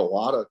mean, I did a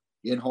lot of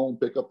in-home,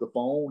 pick up the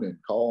phone and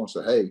call and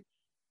say, hey,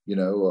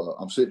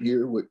 I'm sitting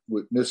here with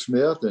Miss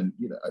Smith, and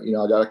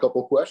I got a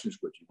couple of questions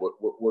with you.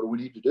 What do we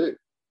need to do?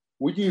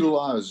 We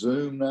utilize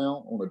Zoom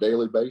now on a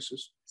daily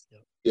basis.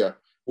 Yeah,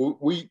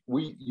 we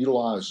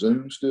utilize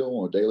Zoom still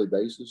on a daily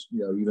basis.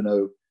 Even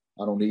though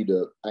I don't need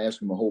to ask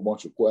them a whole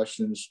bunch of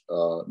questions.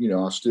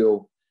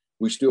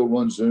 We still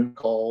run Zoom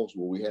calls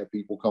where we have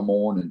people come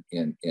on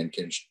and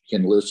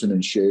can listen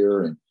and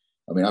share. And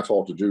I mean, I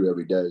talk to Drew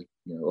every day.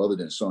 Other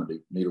than Sunday,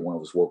 neither one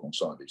of us work on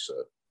Sunday. So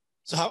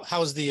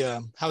how's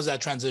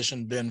that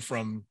transition been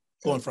from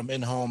going from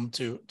in-home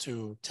to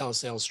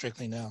telesales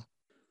strictly now?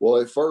 Well,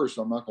 at first,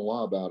 I'm not gonna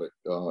lie about it.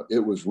 It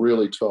was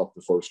really tough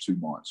the first 2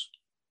 months.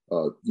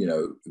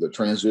 the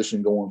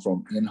transition going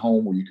from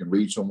in-home where you can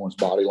read someone's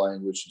body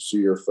language and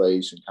see their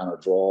face and kind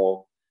of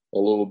draw a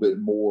little bit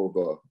more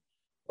of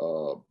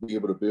be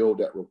able to build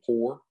that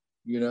rapport,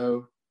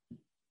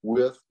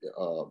 with,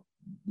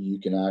 you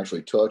can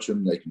actually touch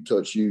them. They can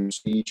touch you,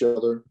 see each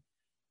other.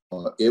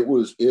 It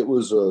was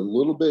a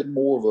little bit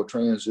more of a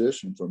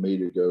transition for me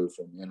to go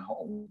from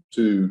in-home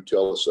to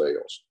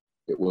telesales.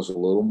 It was a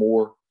little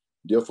more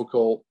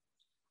difficult.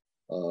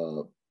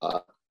 I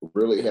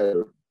really had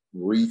to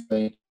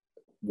rethink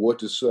what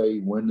to say,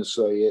 when to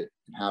say it,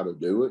 and how to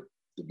do it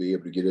to be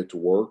able to get it to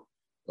work.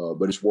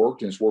 But it's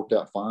worked, and it's worked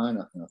out fine.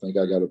 I think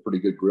I got a pretty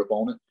good grip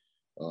on it.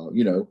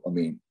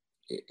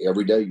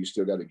 Every day you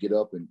still got to get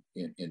up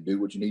and do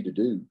what you need to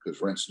do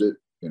because rent's due,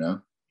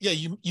 Yeah,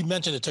 you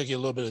mentioned it took you a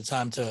little bit of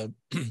time to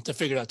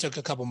figure it out. It took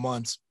a couple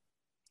months.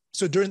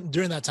 So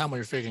during that time when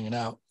you're figuring it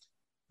out,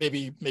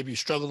 maybe you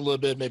struggled a little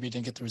bit, maybe you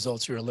didn't get the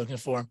results you were looking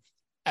for.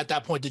 At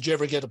that point, did you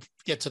ever get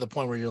to the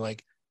point where you're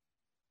like,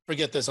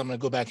 forget this, I'm going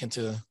to go back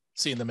into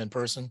seeing them in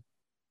person?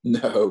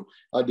 No,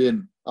 I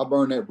didn't. I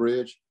burned that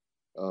bridge.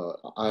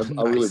 I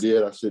really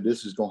did. I said,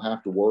 this is going to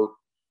have to work.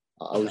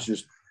 I was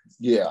just,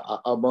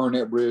 I burned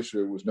that bridge.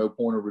 There was no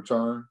point of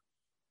return.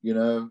 Me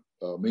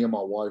and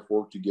my wife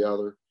worked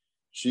together.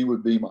 She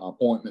would be my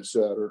appointment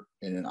setter,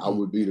 and then I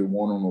would be the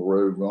one on the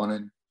road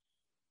running.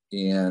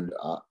 And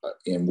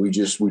we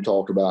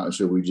talked about it and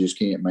said, we just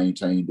can't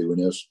maintain doing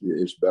this.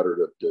 It's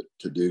better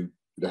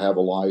to have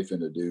a life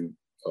and to do,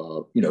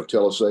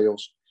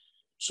 telesales.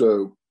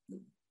 So,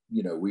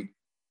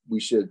 we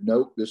said,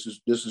 nope, this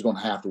is going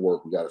to have to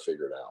work. We got to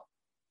figure it out.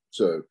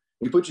 So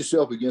you put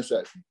yourself against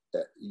that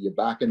you're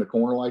back in the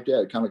corner like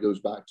that. It kind of goes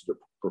back to the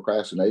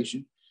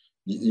procrastination.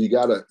 You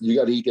gotta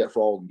eat that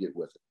frog and get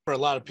with it. For a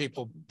lot of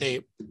people,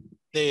 they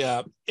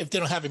if they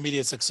don't have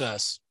immediate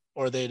success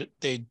or they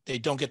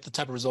don't get the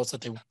type of results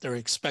that they're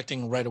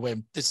expecting right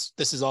away. This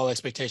is all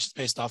expectations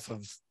based off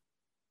of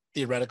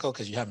theoretical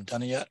because you haven't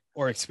done it yet,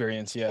 or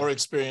experience.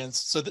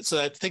 So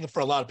I think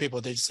for a lot of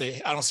people, they just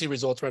say, I don't see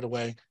results right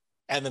away,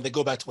 and then they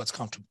go back to what's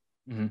comfortable.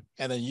 Mm-hmm.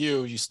 And then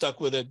you stuck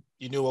with it.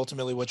 You knew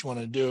ultimately what you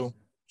wanted to do.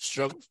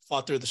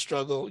 Fought through the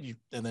struggle,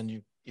 and then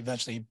you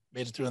eventually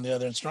made it through on the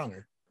other end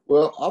stronger.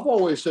 Well, I've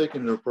always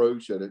taken an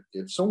approach that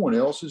if someone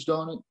else has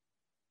done it,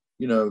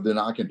 then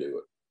I can do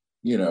it.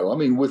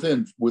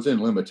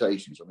 Within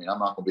limitations. I'm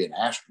not going to be an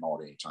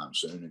astronaut anytime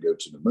soon and go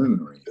to the moon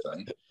or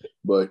anything.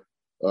 But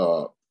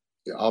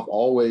I've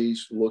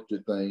always looked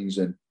at things,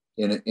 and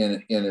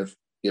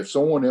if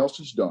someone else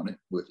has done it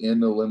within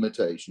the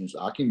limitations,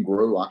 I can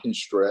grow, I can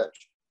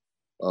stretch,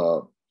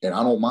 and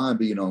I don't mind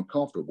being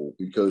uncomfortable,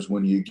 because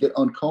when you get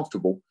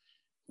uncomfortable,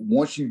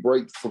 once you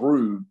break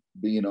through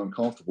being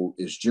uncomfortable,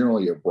 is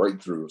generally a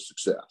breakthrough of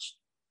success.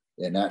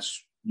 And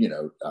that's,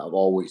 I've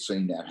always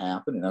seen that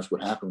happen. And that's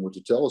what happened with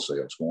the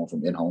telesales, going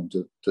from in-home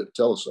to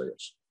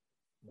telesales.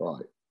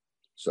 Right.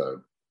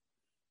 So,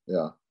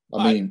 yeah.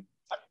 I've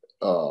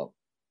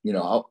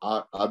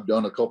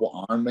done a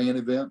couple Ironman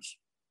events,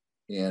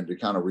 and to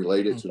kind of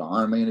relate it to the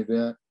Ironman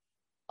event,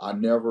 I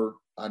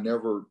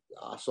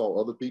saw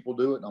other people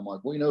do it, and I'm like,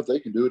 well, if they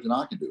can do it, then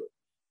I can do it.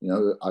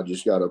 I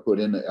just got to put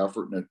in the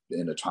effort and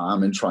the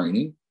time and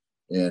training,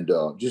 and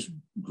just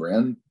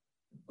grin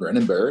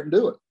and bear it and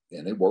do it.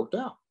 And it worked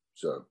out.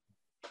 So.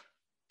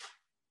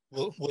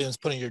 Well, William's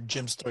putting your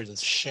gym story to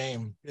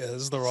shame. Yeah,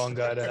 this is the wrong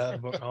guy to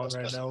have on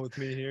right now with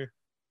me here.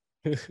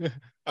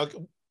 Okay.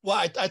 Well,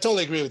 I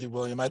totally agree with you,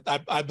 William.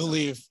 I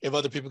believe if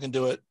other people can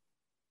do it,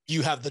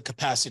 you have the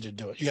capacity to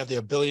do it. You have the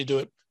ability to do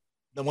it.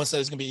 No one said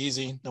it's going to be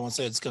easy. No one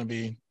said it's going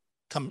to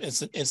come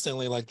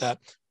instantly like that.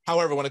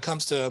 However, when it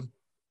comes to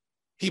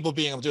people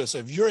being able to do it, so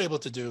if you're able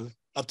to do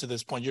up to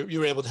this point, you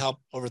were able to help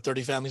over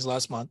 30 families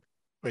last month.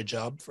 Great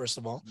job, first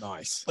of all.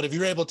 Nice. But if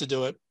you're able to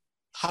do it,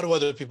 how do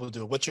other people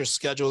do it? What's your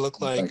schedule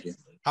look like?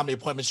 How many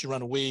appointments you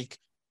run a week?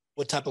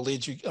 What type of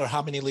leads or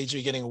how many leads are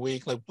you getting a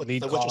week? Like what's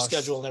your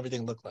schedule and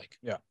everything look like?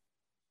 Yeah.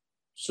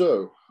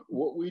 So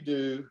what we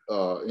do,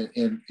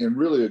 and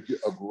really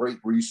a great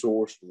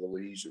resource for the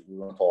leads that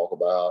we're going to talk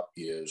about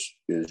is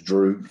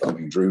Drew.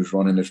 Drew's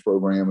running this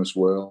program as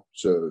well.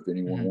 So if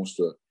anyone wants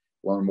to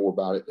learn more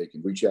about it, they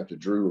can reach out to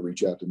Drew or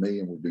reach out to me,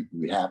 and we'd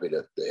be happy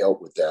to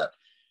help with that.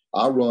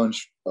 I run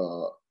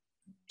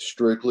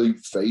strictly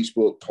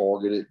Facebook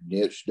targeted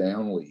niche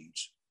down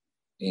leads,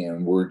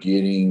 and we're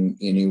getting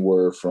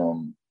anywhere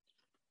from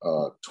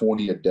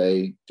 20 a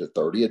day to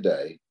 30 a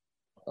day.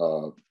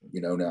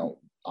 Now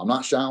I'm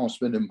not shy on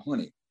spending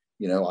money.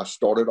 I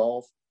started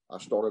off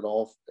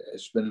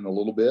spending a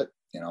little bit,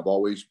 and I've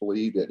always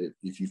believed that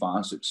if you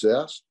find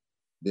success,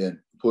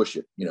 then push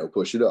it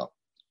up.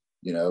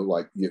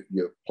 Like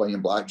you're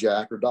playing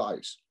blackjack or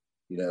dice.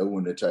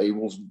 When the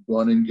table's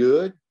running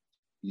good,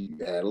 you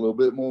add a little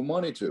bit more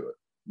money to it.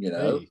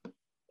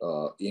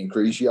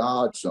 Increase your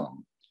odds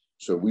some.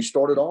 So we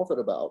started off at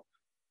about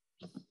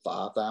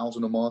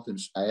 $5,000 a month in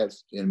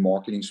ads in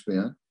marketing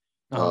spend.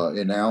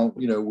 And now,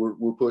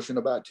 we're pushing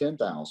about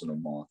 10,000 a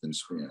month in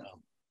spend,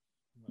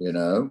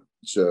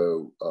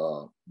 so,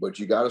 but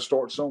you got to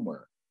start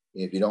somewhere.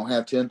 If you don't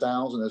have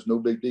 10,000, that's no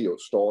big deal.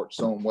 Start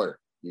somewhere.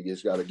 You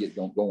just got to get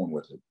going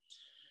with it.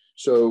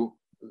 So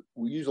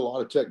we use a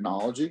lot of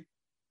technology.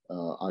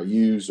 I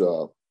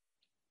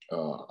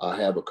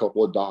have a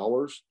couple of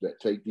dollars that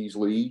take these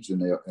leads,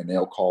 and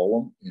they'll call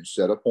them and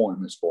set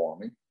appointments for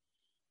me.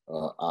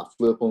 I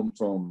flip them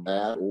from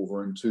that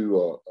over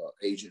into a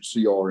agent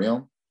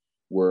CRM,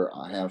 where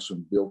I have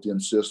some built-in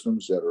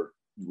systems that are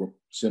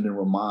sending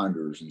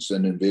reminders and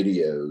sending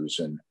videos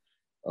and,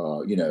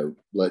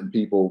 letting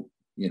people,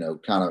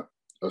 kind of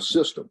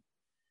assist them.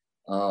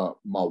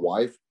 My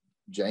wife,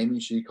 Jamie,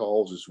 she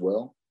calls as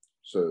well.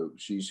 So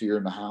she's here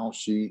in the house.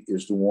 She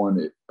is the one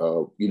that,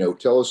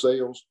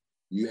 telesales,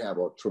 you have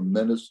a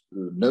tremendous,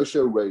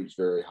 no-show rate is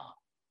very high.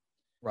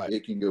 Right.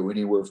 It can go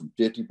anywhere from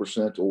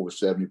 50% to over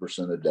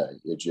 70% a day.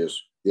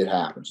 It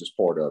happens. It's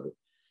part of it.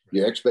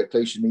 Your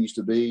expectation needs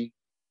to be,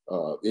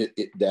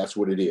 that's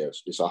what it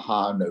is. It's a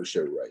high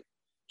no-show rate.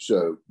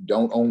 So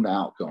don't own the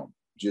outcome.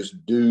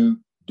 Just do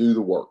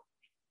the work.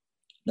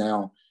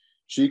 Now,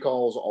 she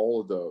calls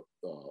all of the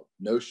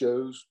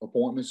no-shows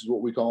appointments is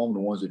what we call them,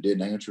 the ones that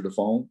didn't answer the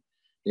phone,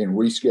 and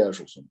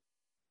reschedules them.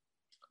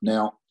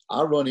 Now,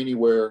 I run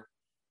anywhere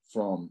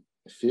from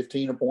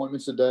 15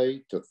 appointments a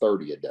day to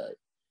 30 a day.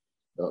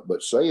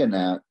 But saying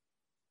that,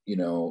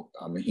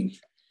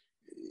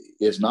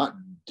 it's not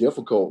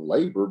difficult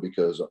labor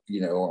because,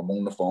 I'm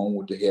on the phone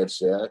with the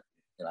headset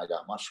and I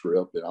got my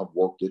script and I've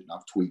worked it and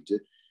I've tweaked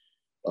it.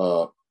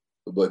 But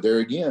there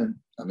again,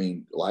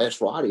 last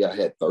Friday I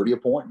had 30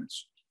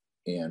 appointments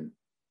and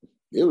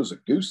it was a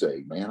goose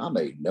egg, man. I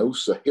made no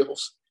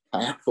sales.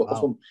 Half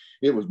of them,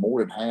 it was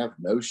more than half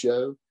no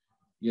show,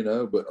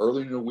 but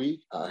early in the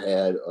week I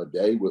had a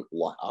day with,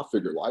 I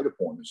figured light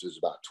appointments is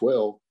about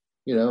 12,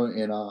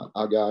 and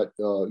I got,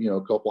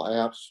 a couple of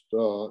apps,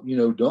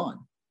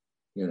 done,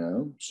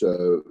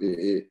 so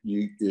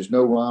there's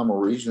no rhyme or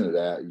reason to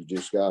that. You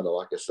just got to,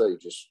 like I say,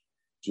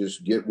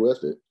 just get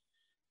with it.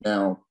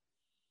 Now,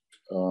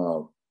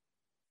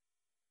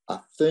 I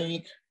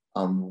think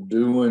I'm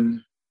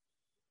doing,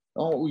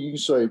 you can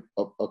say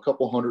a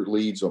couple hundred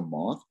leads a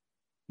month,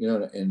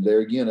 and there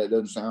again, it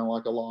doesn't sound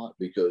like a lot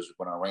because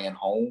when I ran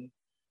home,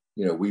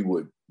 we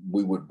would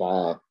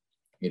buy,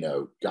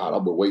 God, I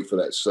would wait for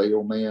that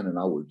sale, man, and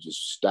I would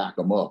just stack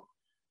them up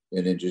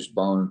and then just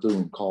burn through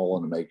and call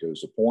on and make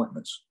those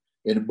appointments.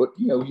 But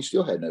you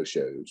still had no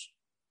shows.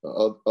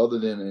 Other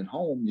than in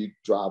home, you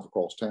drive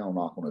across town,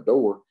 knock on a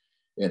door,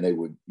 and they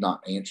would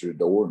not answer the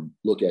door and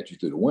look at you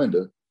through the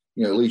window.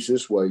 At least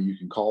this way you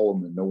can call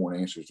them and no one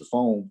answers the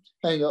phone,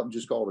 hang up and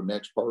just call the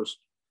next person,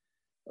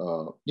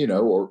 or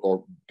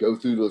go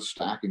through the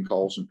stack and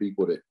call some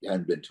people that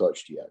hadn't been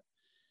touched yet.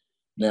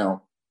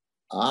 Now,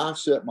 I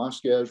set my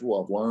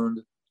schedule. I've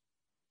learned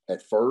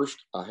at first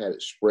I had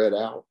it spread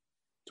out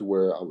to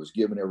where I was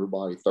giving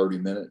everybody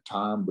 30-minute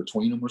time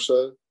between them or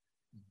so.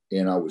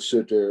 And I would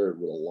sit there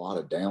with a lot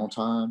of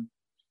downtime.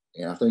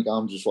 And I think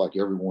I'm just like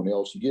everyone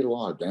else. You get a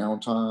lot of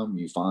downtime.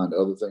 You find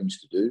other things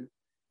to do.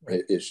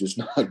 Right. It's just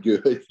not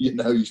good.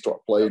 You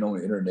start playing on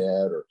the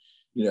internet or,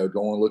 going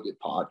to look at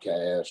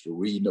podcasts or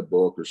reading a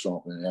book or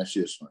something. And that's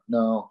just like,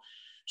 no.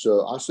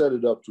 So I set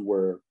it up to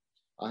where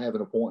I have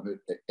an appointment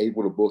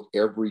able to book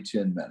every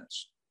 10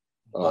 minutes,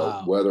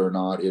 whether or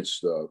not it's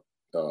the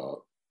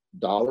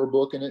dollar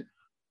booking it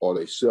or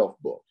they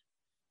self-book.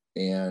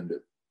 And,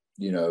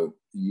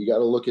 you got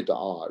to look at the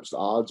odds. The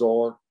odds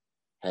are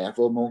half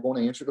of them are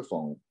going to answer the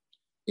phone.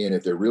 And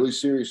if they're really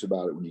serious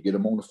about it, when you get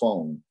them on the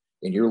phone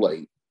and you're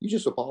late, you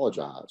just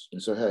apologize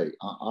and say, hey,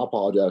 I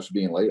apologize for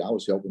being late. I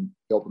was helping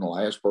the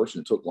last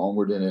person. It took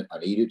longer than I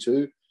needed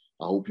to.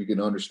 I hope you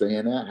can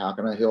understand that. How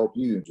can I help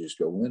you? And just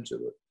go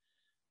into it.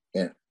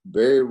 And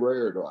very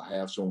rare do I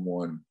have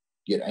someone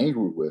get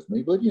angry with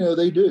me, but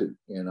they do.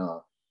 And I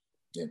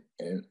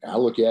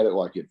look at it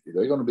like if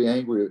they're going to be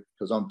angry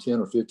because I'm 10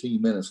 or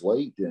 15 minutes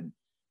late, then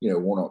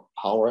want to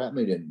holler at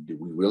me, then do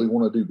we really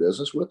want to do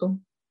business with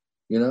them?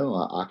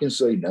 I can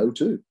say no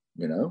too.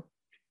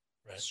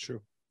 That's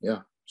true.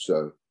 Yeah.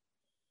 So,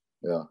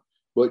 yeah.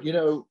 But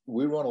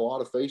we run a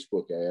lot of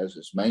Facebook ads.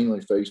 It's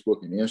mainly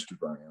Facebook and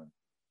Instagram,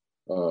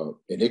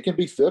 and it can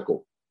be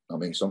fickle.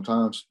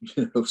 Sometimes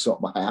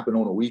something happened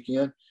on a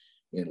weekend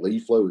and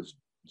lead flow is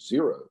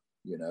zero,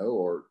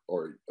 or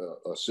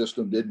a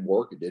system didn't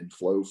work. It didn't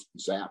flow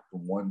zap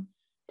from one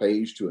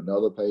page to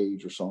another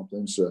page or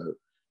something. So,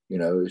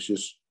 it's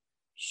just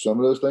some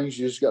of those things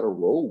you just got to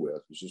roll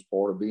with. It's just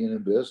part of being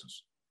in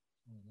business.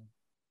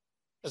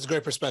 That's a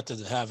great perspective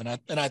to have.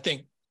 And I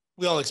think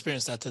we all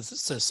experience that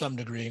to some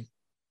degree.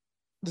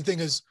 The thing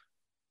is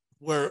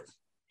where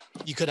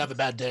you could have a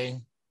bad day,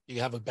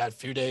 you have a bad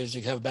few days,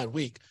 you have a bad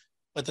week.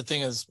 But the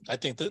thing is, I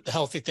think the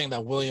healthy thing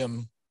that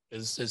William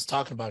is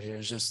talking about here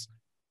is just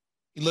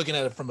looking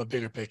at it from a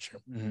bigger picture.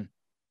 Mm-hmm.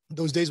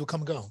 Those days will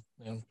come and go.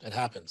 It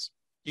happens.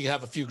 You can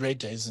have a few great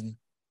days, and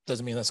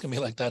doesn't mean that's going to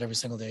be like that every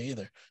single day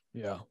either.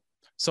 Yeah.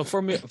 So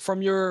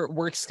from your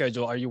work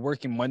schedule, are you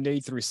working Monday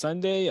through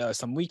Sunday,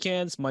 some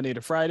weekends, Monday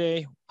to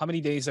Friday? How many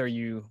days are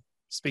you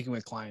speaking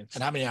with clients?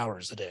 And how many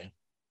hours a day?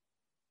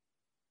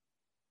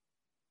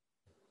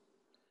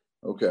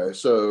 Okay,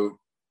 so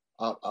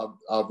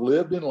I've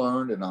lived and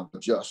learned, and I've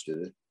adjusted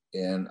it.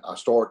 And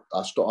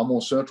I'm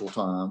on Central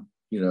Time.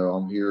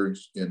 I'm here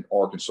in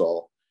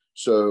Arkansas,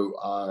 so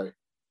I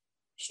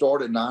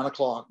start at 9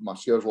 o'clock. My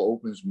schedule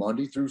opens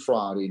Monday through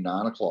Friday,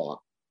 9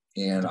 o'clock,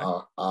 and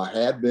I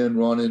had been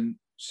running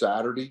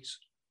Saturdays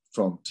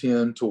from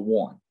 10 to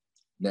 1.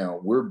 Now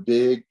we're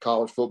big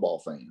college football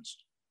fans,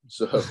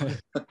 so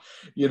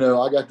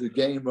I got the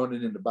game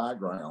running in the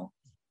background.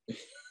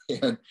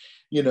 And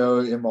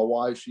and my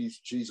wife,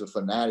 she's a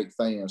fanatic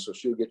fan, so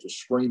she'll get to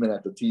screaming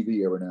at the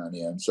TV every now and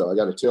then. So I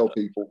got to tell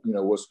people,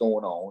 what's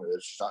going on.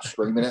 It's not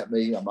screaming at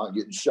me. I'm not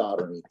getting shot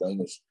or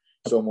anything. It's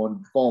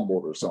someone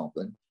fumbled or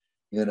something,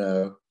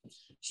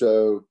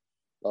 So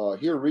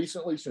here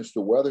recently, since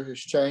the weather has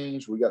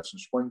changed, we got some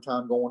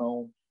springtime going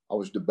on. I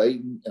was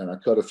debating, and I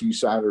cut a few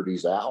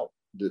Saturdays out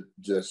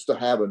just to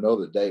have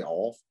another day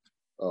off.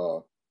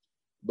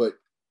 But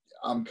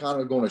I'm kind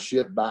of going to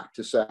shift back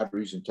to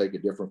Saturdays and take a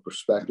different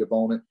perspective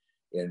on it,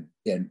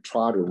 and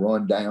try to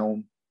run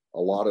down a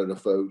lot of the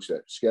folks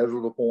that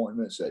scheduled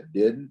appointments that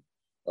didn't,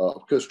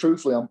 because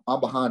truthfully, I'm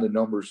behind the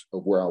numbers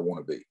of where I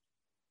want to be.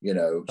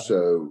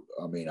 So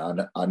I mean,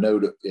 I know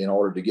that in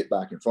order to get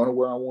back in front of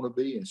where I want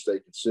to be and stay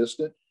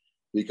consistent,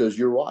 because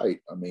you're right.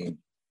 I mean,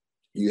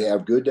 you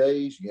have good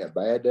days, you have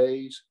bad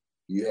days,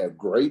 you have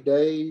great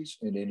days,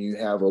 and then you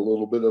have a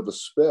little bit of a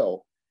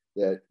spell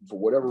that for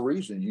whatever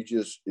reason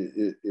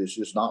it's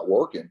just not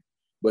working.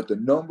 But the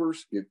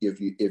numbers, if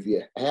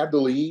you have the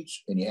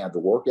leads and you have the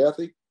work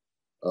ethic,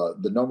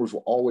 the numbers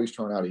will always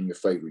turn out in your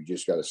favor. You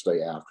just got to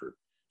stay after it.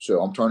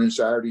 So I'm turning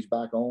Saturdays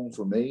back on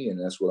for me, and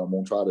that's what I'm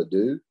going to try to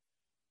do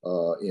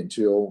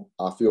until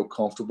I feel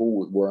comfortable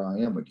with where I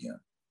am again.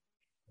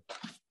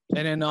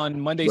 And then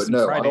on Mondays and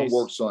Fridays, I don't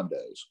work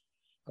Sundays.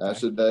 Okay.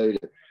 That's the day.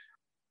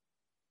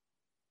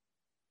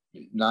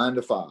 9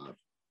 to 5.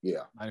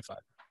 Yeah. 9 to 5.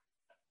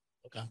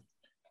 Okay.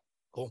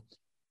 Cool.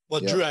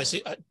 Well, Drew, I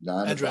see.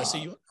 Andrew, I see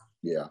you.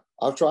 Yeah.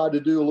 I've tried to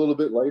do a little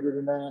bit later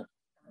than that.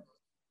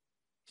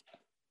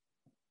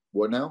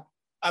 What now?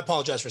 I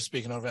apologize for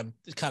speaking over him.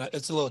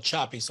 It's a little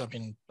choppy, so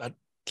I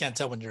can't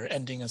tell when you're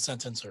ending a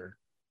sentence or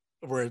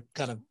we're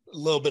kind of a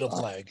little bit of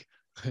lag.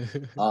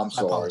 I'm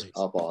sorry.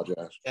 I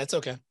apologize. That's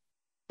okay.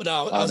 But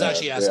I was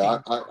actually asking.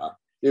 Yeah,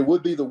 it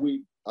would be the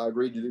week I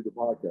agreed to do the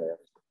podcast.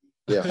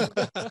 Yeah.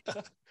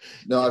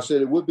 No, I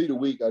said it would be the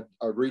week I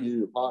agreed to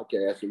do the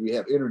podcast, and we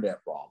have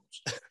internet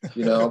problems.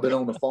 I've been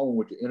on the phone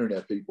with the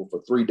internet people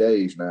for 3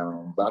 days now, and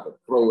I'm about to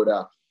throw it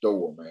out the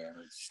door, man.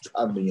 It's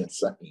driving me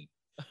insane.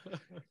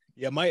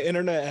 Yeah, my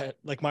internet,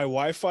 like my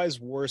Wi-Fi is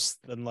worse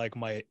than like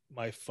my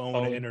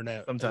phone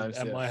internet sometimes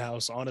at my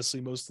house.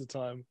 Honestly, most of the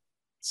time, it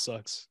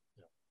sucks.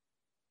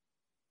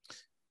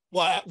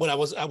 Well, what I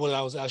was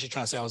actually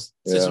trying to say,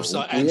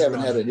 we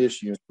haven't had an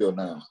issue until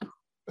now.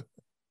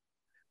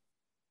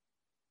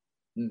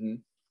 Mm-hmm.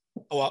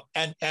 Oh, well,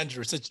 and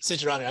Andrew,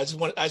 since you're on here, I just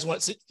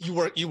want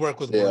you work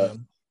with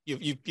William.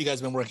 You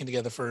guys have been working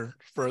together for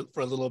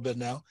a little bit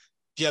now.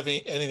 Do you have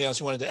anything else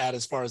you wanted to add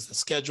as far as the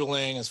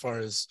scheduling, as far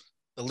as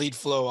the lead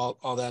flow,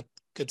 all that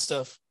good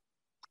stuff?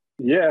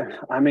 Yeah,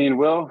 I mean,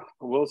 Will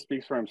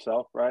speaks for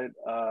himself, right?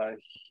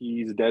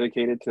 He's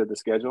dedicated to the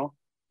schedule.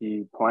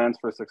 He plans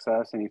for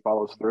success and he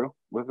follows through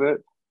with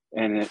it.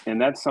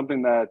 And that's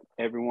something that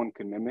everyone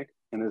can mimic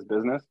in this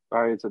business,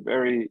 right? It's a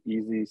very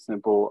easy,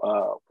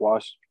 simple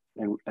wash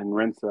and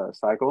rinse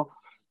cycle.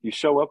 You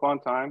show up on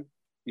time,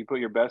 you put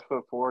your best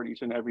foot forward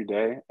each and every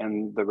day,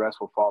 and the rest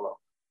will follow.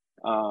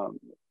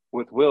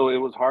 With Will, it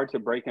was hard to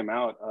break him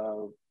out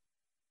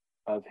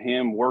of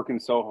him working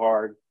so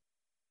hard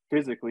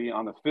physically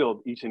on the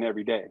field each and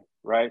every day,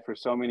 right? For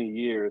so many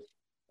years.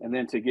 And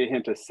then to get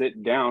him to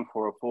sit down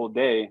for a full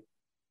day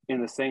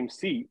in the same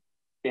seat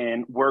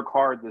and work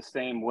hard the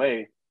same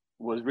way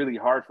was really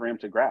hard for him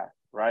to grasp,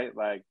 right?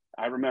 Like,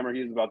 I remember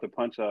he was about to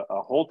punch a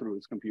hole through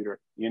his computer,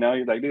 He's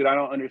like, dude, I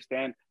don't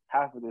understand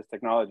half of this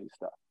technology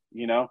stuff,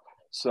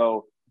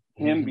 So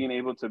him being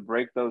able to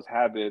break those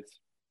habits,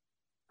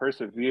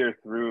 persevere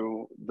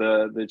through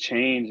the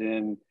change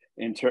in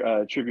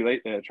trials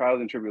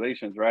and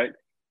tribulations, right?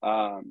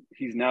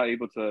 He's now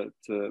able to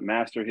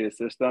master his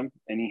system,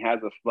 and he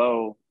has a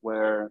flow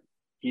where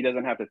he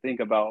doesn't have to think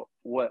about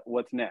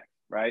what's next,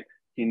 right?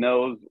 He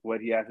knows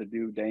what he has to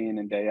do day in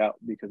and day out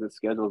because his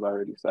schedule is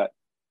already set.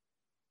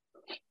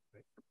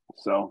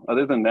 So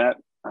other than that,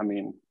 I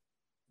mean,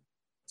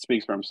 it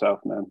speaks for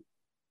himself, man.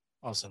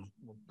 Awesome.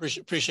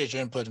 Appreciate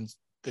your input, and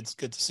good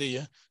to see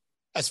you.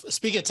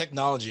 Speaking of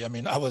technology, I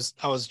mean, I was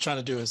trying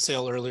to do a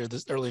sale earlier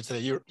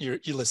today.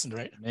 You listened,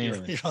 right? You're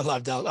on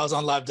Live Dallas. I was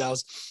on Live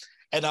Dallas,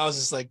 and I was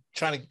just like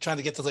trying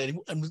to get the lady.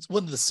 And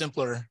one of the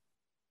simpler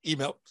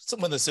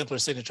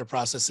signature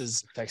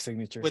processes, text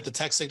signature. With the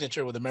text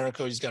signature with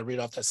Americo, you just got to read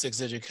off that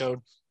 6-digit code.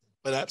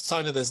 But I was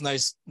talking to this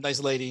nice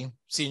lady,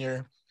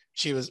 senior.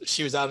 She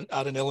was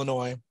out in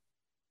Illinois,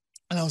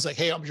 and I was like,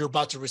 "Hey, you're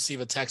about to receive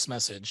a text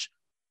message.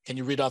 Can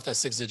you read off that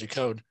 6-digit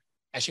code?"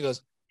 And she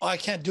goes, "Oh, I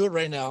can't do it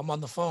right now. I'm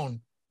on the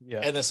phone." Yeah.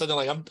 And then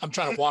suddenly, like, I'm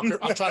trying to walk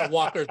her. I'm trying to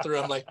walk her through.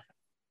 I'm like,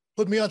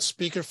 "Put me on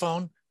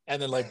speakerphone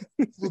and then like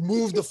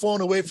remove the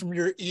phone away from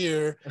your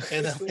ear,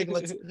 and then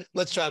like,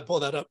 let's try to pull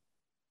that up.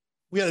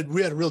 We had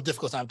a real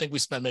difficult time. I think we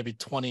spent maybe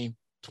 20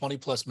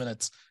 plus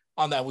minutes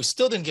on that. We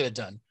still didn't get it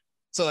done.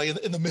 So like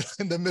in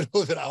the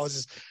middle of it, I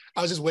was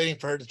just waiting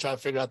for her to try to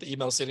figure out the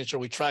email signature.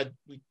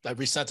 I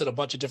resent it a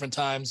bunch of different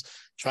times,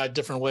 tried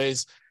different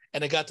ways.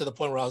 And it got to the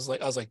point where I was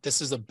like,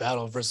 this is a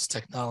battle versus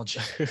technology.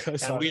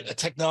 And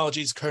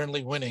technology is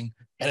currently winning,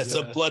 and it's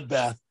a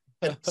bloodbath.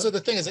 And so the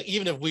thing is that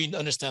even if we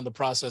understand the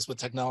process with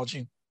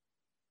technology,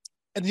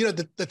 and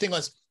the thing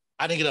was,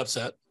 I didn't get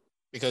upset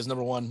because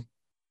number one,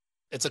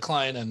 it's a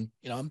client, and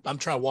I'm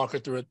trying to walk her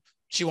through it.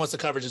 She wants the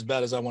coverage as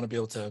bad as I want to be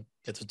able to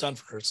get this done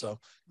for her. So,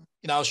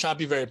 I was trying to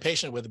be very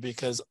patient with it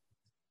because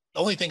the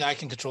only thing I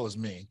can control is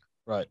me.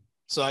 Right.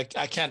 So I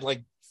can't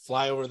like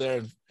fly over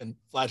there and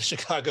fly to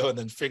Chicago and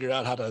then figure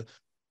out how to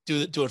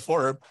do it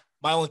for her.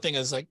 My only thing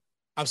is like,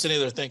 I'm sitting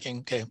there thinking,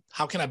 okay,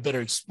 how can I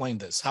better explain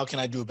this? How can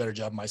I do a better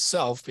job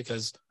myself?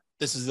 Because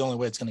this is the only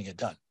way it's going to get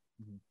done.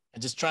 Mm-hmm.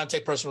 And just trying to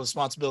take personal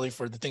responsibility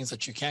for the things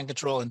that you can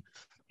control. And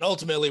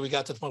ultimately we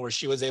got to the point where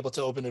she was able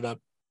to open it up,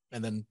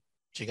 and then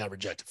she got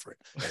rejected for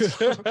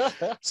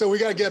it. So we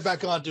got to get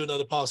back on, do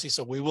another policy.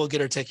 So we will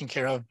get her taken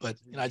care of. But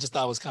I just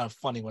thought it was kind of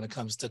funny when it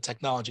comes to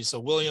technology. So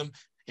William,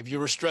 if you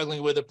were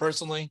struggling with it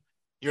personally,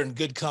 you're in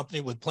good company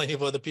with plenty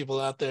of other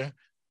people out there.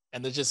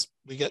 And they're just,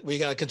 we got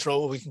to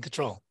control what we can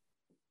control.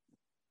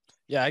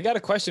 Yeah, I got a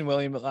question,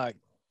 William. Like,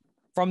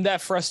 from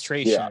that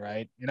frustration,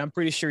 right? And I'm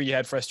pretty sure you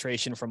had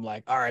frustration from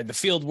like, all right, the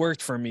field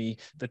worked for me,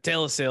 the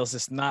telesales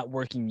is not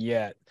working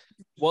yet.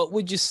 What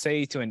would you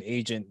say to an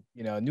agent,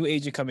 a new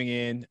agent coming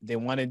in, they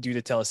want to do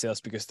the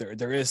telesales because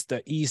there is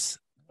the ease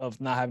of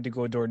not having to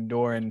go door to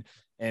door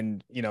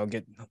and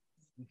get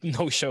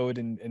no-showed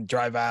and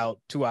drive out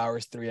 2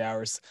 hours, 3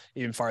 hours,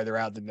 even farther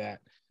out than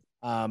that.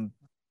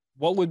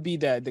 What would be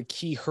the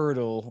key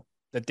hurdle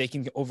that they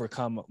can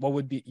overcome? What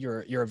would be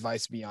your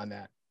advice beyond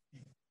that?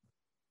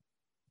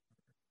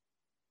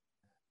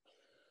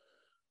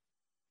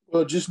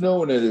 Well, just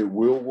knowing that it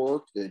will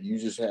work, that you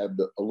just have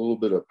a little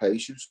bit of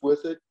patience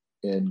with it,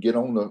 and get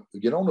on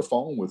the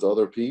phone with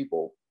other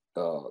people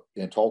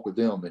and talk with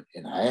them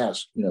and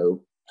ask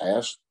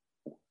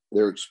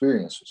their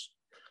experiences.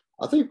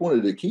 I think one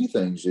of the key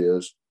things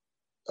is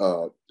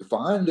to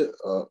find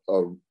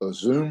a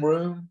Zoom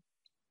room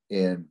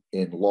and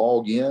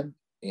log in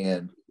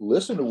and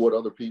listen to what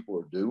other people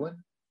are doing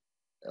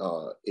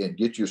and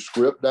get your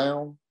script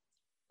down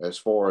as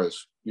far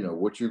as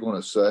what you're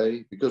going to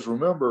say. Because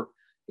remember,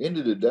 end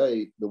of the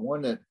day, the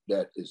one that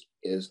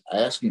is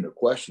asking the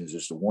questions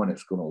is the one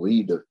that's going to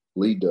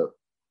lead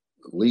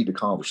the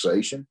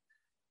conversation.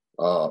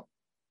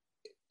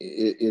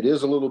 It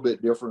is a little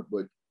bit different,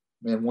 but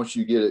man, once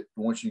you get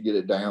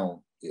it down,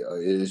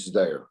 it is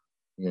there.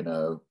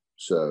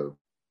 So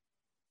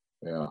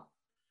yeah,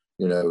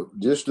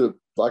 just to,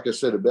 like I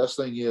said, the best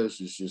thing is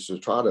just to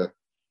try to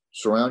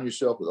surround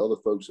yourself with other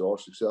folks that are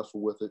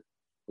successful with it.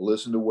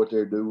 Listen to what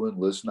they're doing,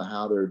 listen to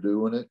how they're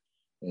doing it,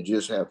 and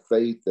just have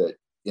faith that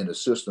in a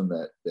system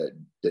that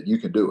you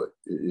can do it.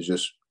 Is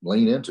just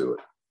lean into it.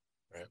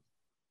 Right.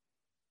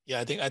 Yeah,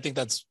 I think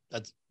that's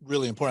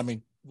really important. I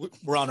mean,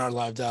 we're on our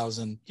live dials,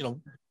 and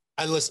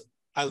I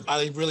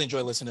really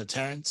enjoy listening to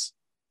Terrence.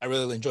 I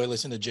really enjoy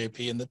listening to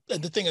JP. And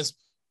the thing is,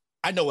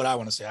 I know what I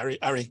want to say. I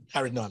already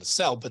know how to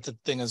sell. But the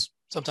thing is,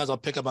 sometimes I'll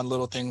pick up on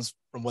little things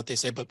from what they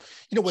say. But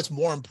what's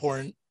more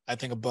important, I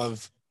think,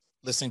 above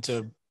listening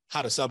to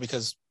how to sell,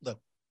 because look,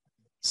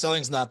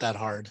 selling's not that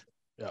hard.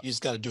 Yeah. You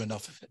just got to do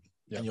enough of it.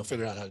 Yep. And you'll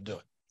figure out how to do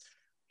it.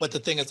 But the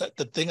thing is, that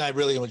the thing I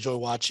really enjoy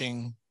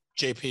watching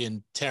JP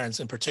and Terrence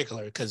in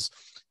particular, because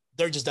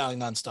they're just dialing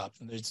nonstop,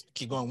 and they just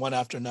keep going one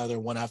after another,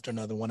 one after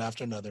another, one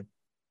after another.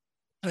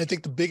 And I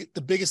think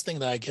the biggest thing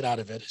that I get out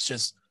of it is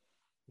just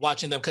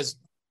watching them, because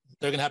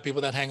they're gonna have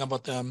people that hang up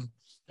with them.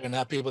 They're gonna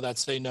have people that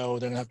say no.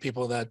 They're gonna have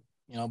people that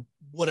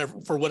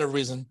for whatever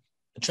reason,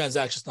 the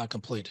transaction's not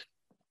completed.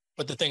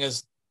 But the thing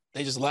is,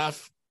 they just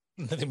laugh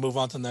and then they move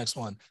on to the next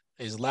one.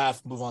 They just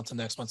laugh, move on to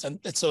the next one.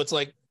 And so it's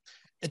like,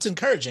 it's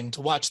encouraging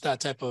to watch that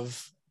type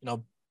of,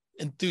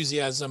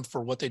 enthusiasm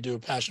for what they do,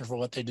 passion for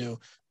what they do,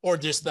 or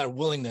just that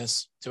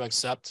willingness to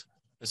accept,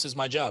 this is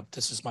my job,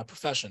 this is my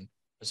profession.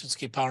 Let's just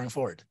keep powering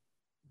forward.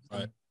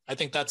 Right. And I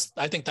think that's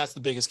the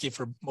biggest key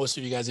for most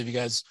of you guys. If you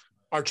guys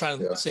are trying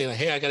to say like,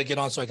 hey, I got to get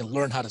on so I can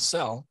learn how to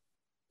sell.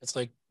 It's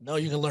like, no,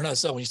 you can learn how to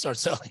sell when you start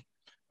selling.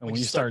 And when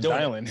you start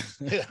dialing.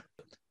 Yeah.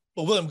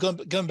 Well, William,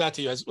 going back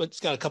to you, I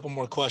just got a couple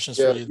more questions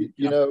for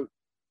you.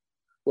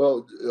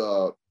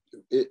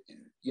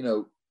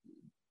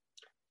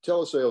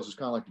 Telesales is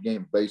kind of like the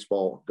game of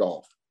baseball or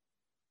golf.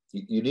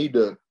 You need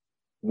to,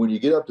 when you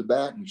get up to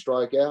bat and you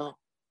strike out,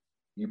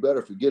 you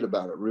better forget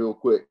about it real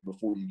quick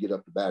before you get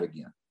up to bat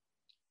again.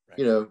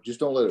 Right. Just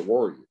don't let it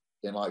worry you.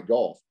 And like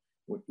golf,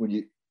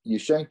 when you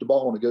shank the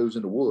ball and it goes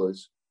in the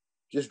woods,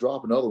 just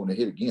drop another one to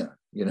hit again.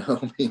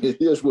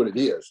 It is what it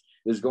is.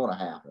 It's going to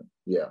happen.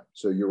 Yeah.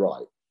 So you're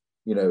right.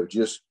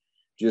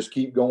 Just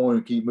keep going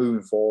and keep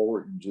moving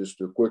forward. And just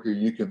the quicker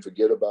you can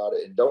forget about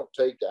it, and don't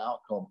take the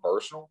outcome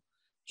personal.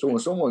 So when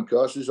someone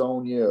cusses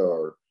on you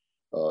or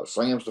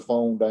slams the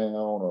phone down,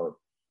 or,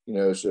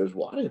 says,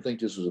 well, I didn't think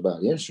this was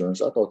about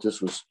insurance. I thought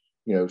this was,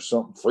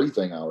 some free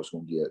thing I was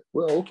going to get.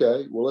 Well,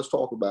 okay. Well, let's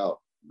talk about,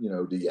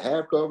 do you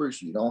have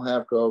coverage? You don't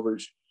have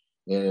coverage.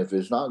 And if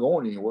it's not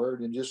going anywhere,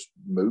 then just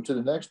move to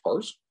the next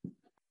person.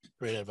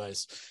 Great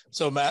advice.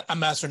 So Matt,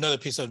 I'm asking another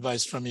piece of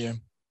advice from you.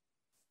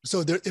 So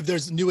if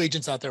there's new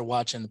agents out there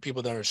watching, the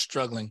people that are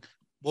struggling,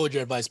 what would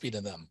your advice be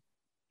to them?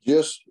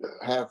 Just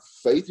have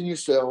faith in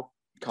yourself,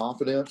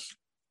 confidence,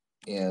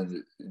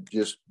 and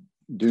just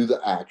do the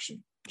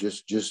action.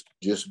 Just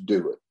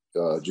do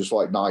it. Just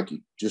like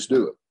Nike, just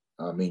do it.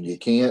 I mean, you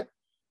can't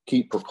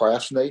keep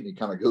procrastinating. It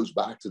kind of goes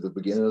back to the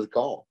beginning of the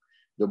call.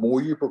 The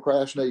more you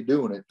procrastinate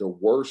doing it, the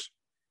worse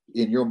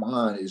in your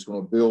mind is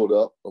going to build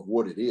up of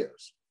what it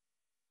is.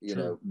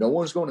 No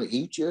one's going to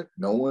eat you.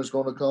 No one's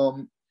going to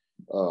come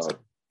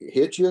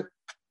hit you.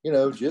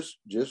 Just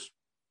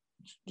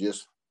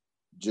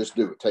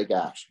do it. Take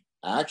action.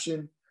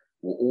 Action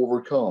will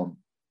overcome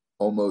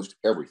almost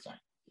everything.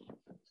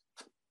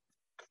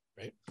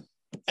 Right.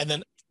 And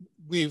then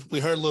we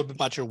heard a little bit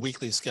about your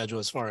weekly schedule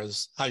as far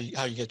as how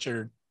you get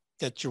your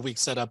week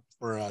set up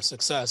for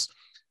success.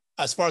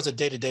 As far as a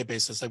day-to-day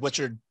basis, like what's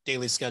your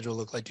daily schedule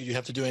look like? Do you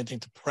have to do anything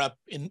to prep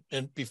in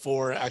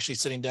before actually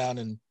sitting down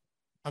and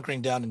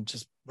hunkering down and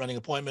just running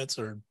appointments,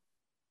 or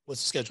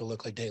what's the schedule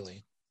look like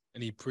daily?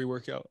 Any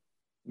pre-workout?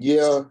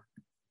 Yeah.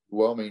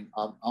 Well, I mean,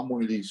 I'm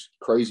one of these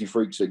crazy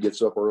freaks that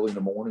gets up early in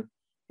the morning,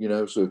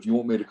 so if you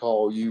want me to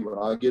call you when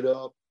I get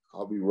up,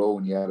 I'll be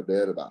rolling you out of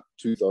bed about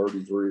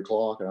 2:30, 3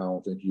 o'clock, and I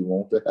don't think you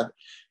want that.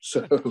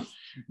 So,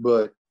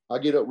 but I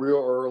get up real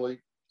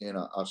early, and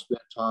I spend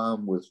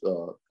time with,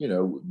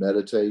 with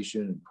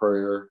meditation and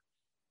prayer,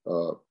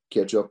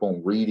 catch up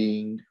on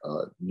reading,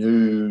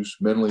 news,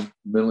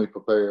 mentally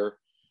prepare.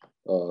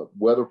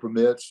 Weather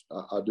permits,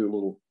 I do a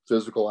little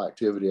physical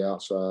activity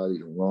outside,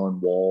 run,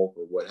 walk,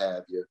 or what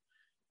have you.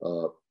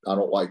 I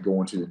don't like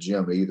going to the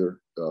gym either.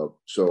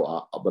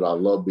 But I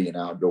love being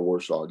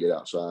outdoors, so I'll get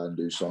outside and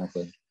do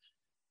something.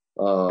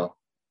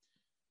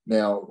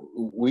 Now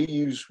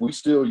we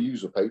still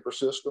use a paper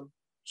system.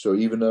 So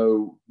even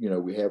though,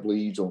 we have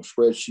leads on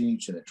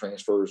spreadsheets and it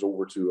transfers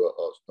over to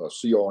a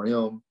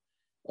CRM,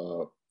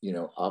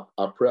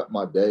 I prep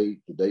my day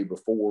the day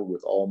before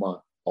with all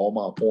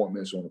my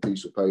appointments on a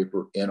piece of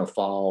paper in a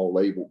file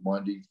labeled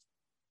Monday,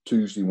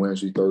 Tuesday,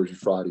 Wednesday, Thursday,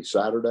 Friday,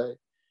 Saturday,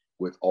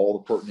 with all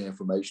the pertinent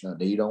information I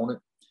need on it.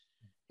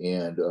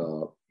 And,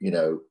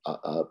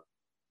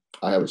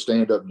 I have a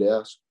stand-up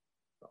desk.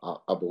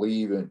 I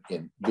believe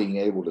in being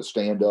able to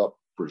stand up,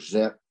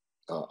 present.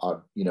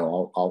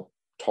 I'll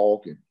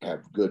talk and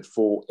have good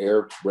full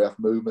air breath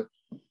movement.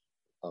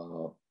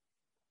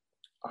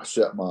 I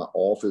set my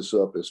office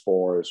up as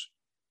far as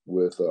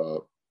with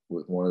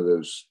one of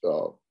those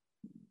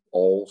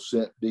all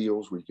scent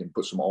deals where you can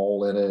put some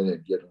all in it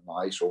and get a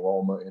nice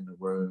aroma in the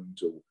room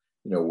to,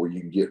 where you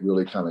can get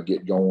really kind of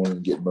get going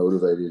and get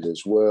motivated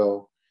as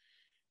well.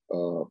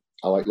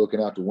 I like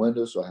looking out the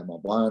window, so I have my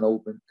blind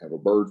open, have a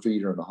bird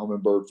feeder and a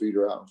hummingbird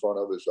feeder out in front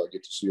of it, so I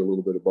get to see a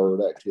little bit of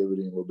bird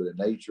activity and a little bit of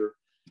nature.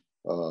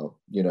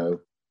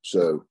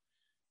 So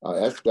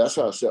that's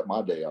how I set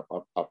my day up.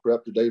 I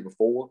prep the day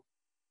before.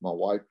 My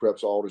wife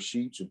preps all the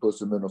sheets and puts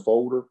them in a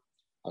folder.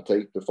 I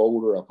take the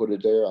folder, I put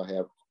it there. I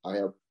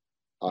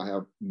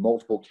have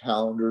multiple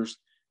calendars,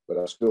 but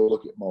I still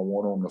look at my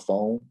one on the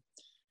phone.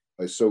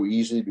 It's so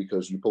easy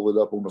because you pull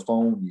it up on the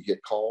phone, you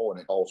hit call,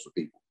 and it calls for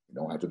people. You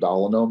don't have to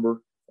dial a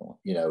number,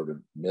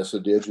 to miss a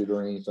digit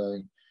or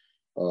anything.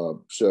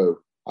 So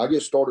I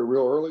get started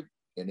real early,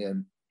 and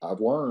then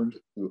I've learned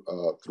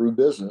through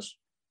business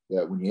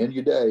that when you end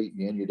your day,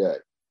 you end your day.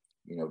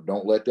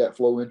 Don't let that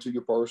flow into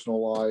your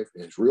personal life.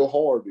 And it's real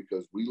hard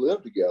because we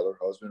live together,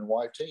 husband and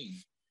wife team,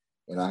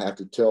 and I have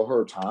to tell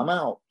her, time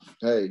out.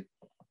 Hey,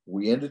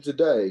 we ended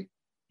today.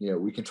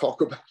 We can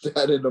talk about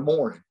that in the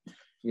morning.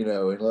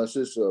 Unless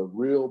it's a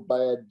real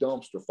bad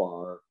dumpster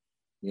fire,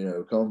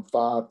 come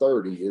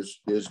 5:30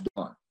 is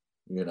done.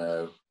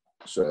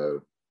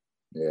 So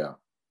yeah.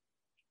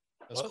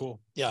 That's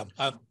cool. Yeah,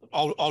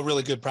 all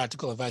really good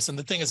practical advice. And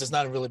the thing is, it's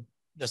not really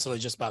necessarily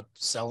just about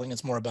selling.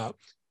 It's more about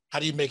how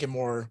do you make it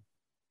more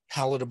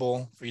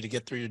palatable for you to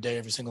get through your day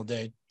every single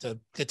day, to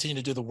continue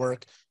to do the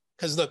work.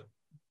 Because look,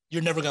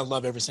 you're never going to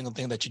love every single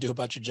thing that you do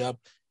about your job.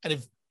 And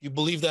if you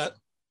believe that,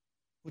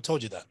 who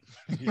told you that?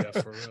 Yeah,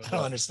 for real. I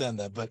don't understand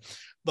that. But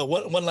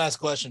one last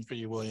question for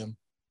you, William.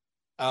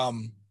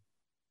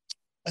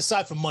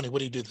 Aside from money, what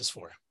do you do this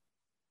for?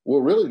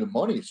 Well, really, the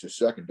money is just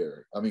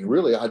secondary. I mean,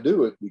 really, I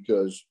do it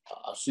because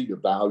I see the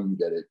value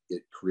that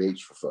it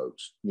creates for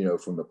folks,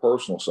 from the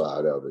personal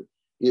side of it.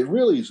 It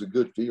really is a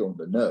good feeling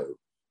to know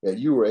that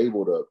you were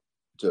able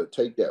to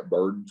take that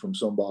burden from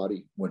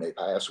somebody when they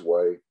pass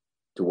away,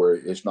 to where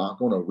it's not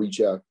going to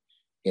reach out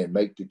and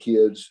make the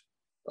kids,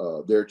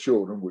 their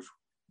children, which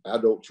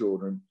adult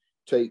children,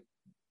 take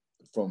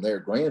from their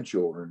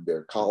grandchildren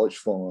their college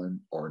fund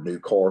or new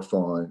car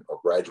fund or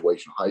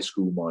graduation high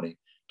school money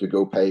to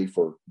go pay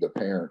for the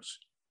parents'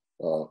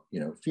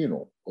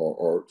 funeral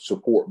or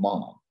support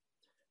mom.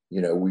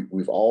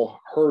 We've all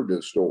heard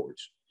those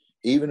stories.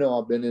 even though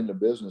I've been in the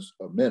business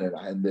a minute,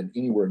 I hadn't been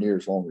anywhere near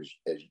as long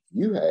as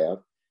you have.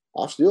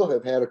 I still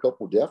have had a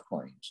couple of death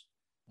claims,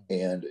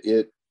 and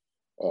it,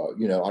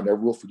 you know, I never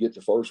will forget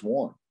the first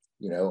one.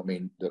 You know, I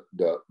mean,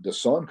 the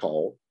son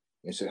called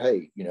and said,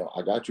 "Hey, you know,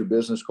 I got your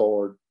business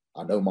card.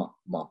 I know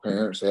my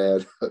parents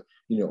had,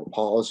 you know, a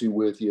policy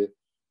with you.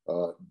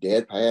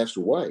 Dad passed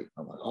away."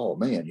 I'm like, "Oh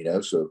man," you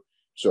know, so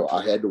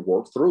I had to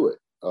work through it.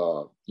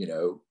 You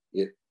know,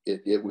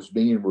 it was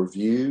being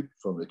reviewed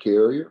from the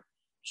carrier.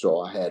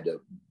 So I had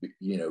to,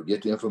 you know,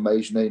 get the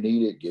information they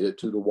needed, get it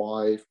to the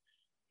wife,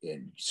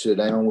 and sit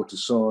down with the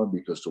son,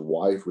 because the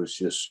wife was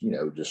just, you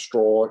know,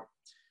 distraught.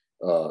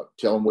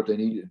 Tell them what they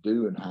needed to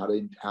do and how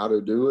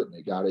to do it, and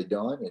they got it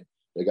done, and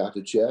they got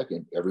the check,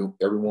 and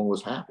everyone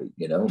was happy.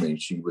 You know, I mean,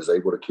 she was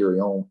able to carry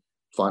on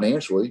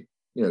financially,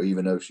 you know,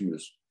 even though she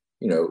was,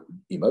 you know,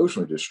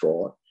 emotionally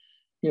distraught.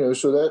 You know,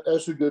 so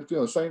that's a good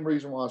feeling. Same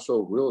reason why I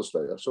sold real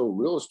estate. I sold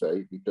real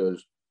estate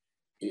because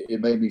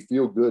it made me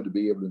feel good to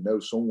be able to know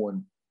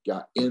someone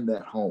got in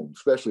that home,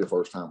 especially a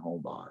first-time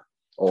home buyer,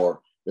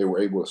 or they were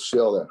able to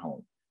sell that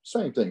home.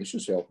 Same thing. It's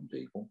just helping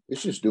people.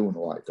 It's just doing the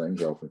right thing,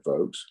 helping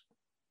folks.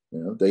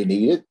 You know, they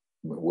need it.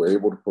 We're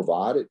able to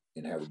provide it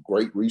and have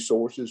great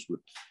resources with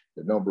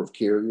the number of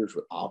carriers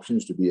with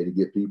options to be able to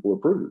get people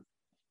approved.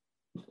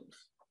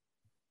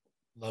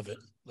 Love it.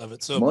 Love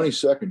it. So money's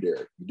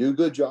secondary. You do a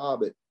good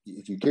job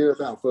if you care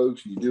about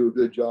folks, you do a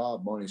good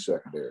job, money's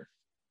secondary.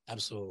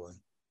 Absolutely.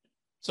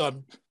 So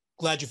I'm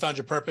glad you found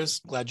your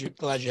purpose. Glad you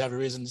have your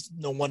reasons.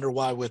 No wonder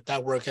why, with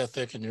that work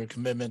ethic and your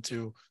commitment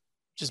to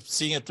just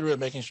seeing it through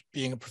and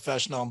being a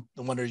professional,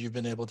 no wonder you've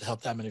been able to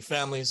help that many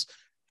families.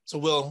 So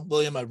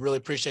William, I really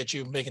appreciate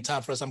you making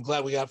time for us. I'm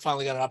glad we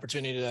finally got an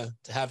opportunity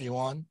to have you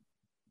on,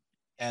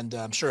 and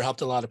I'm sure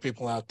helped a lot of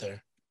people out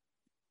there.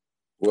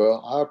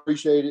 Well, I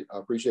appreciate it. I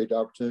appreciate the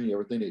opportunity,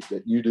 everything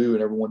that you do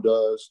and everyone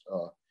does.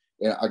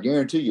 And I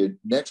guarantee you,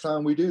 next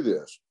time we do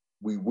this,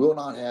 we will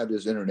not have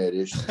this internet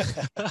issue.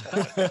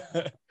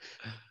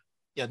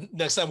 Yeah,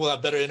 next time we'll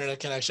have better internet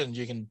connection.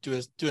 You can do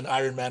an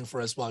Ironman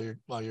for us while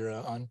you're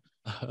on.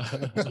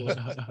 I'm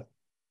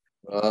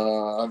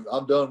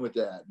done with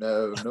that.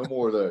 No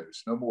more of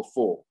those. No more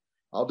full.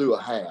 I'll do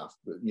a half,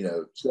 but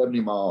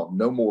 70 mile,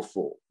 no more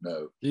full.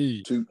 No,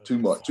 too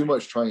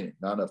much training,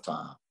 not enough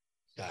time.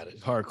 Got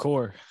it.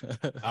 Hardcore.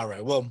 All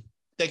right. Well,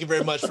 thank you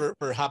very much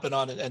for hopping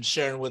on and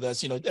sharing with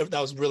us. That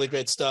was really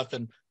great stuff,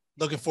 and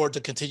looking forward to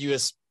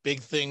continuous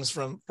big things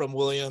from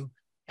William.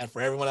 And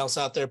for everyone else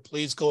out there,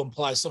 please go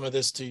apply some of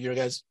this to your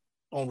guys'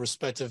 own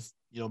respective,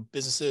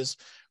 businesses.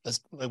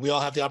 We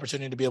all have the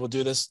opportunity to be able to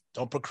do this.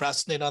 Don't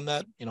procrastinate on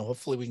that.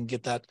 Hopefully we can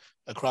get that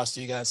across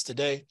to you guys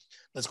today.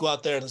 Let's go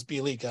out there and let's be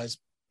elite, guys.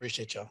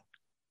 Appreciate y'all.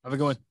 Have a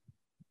good one.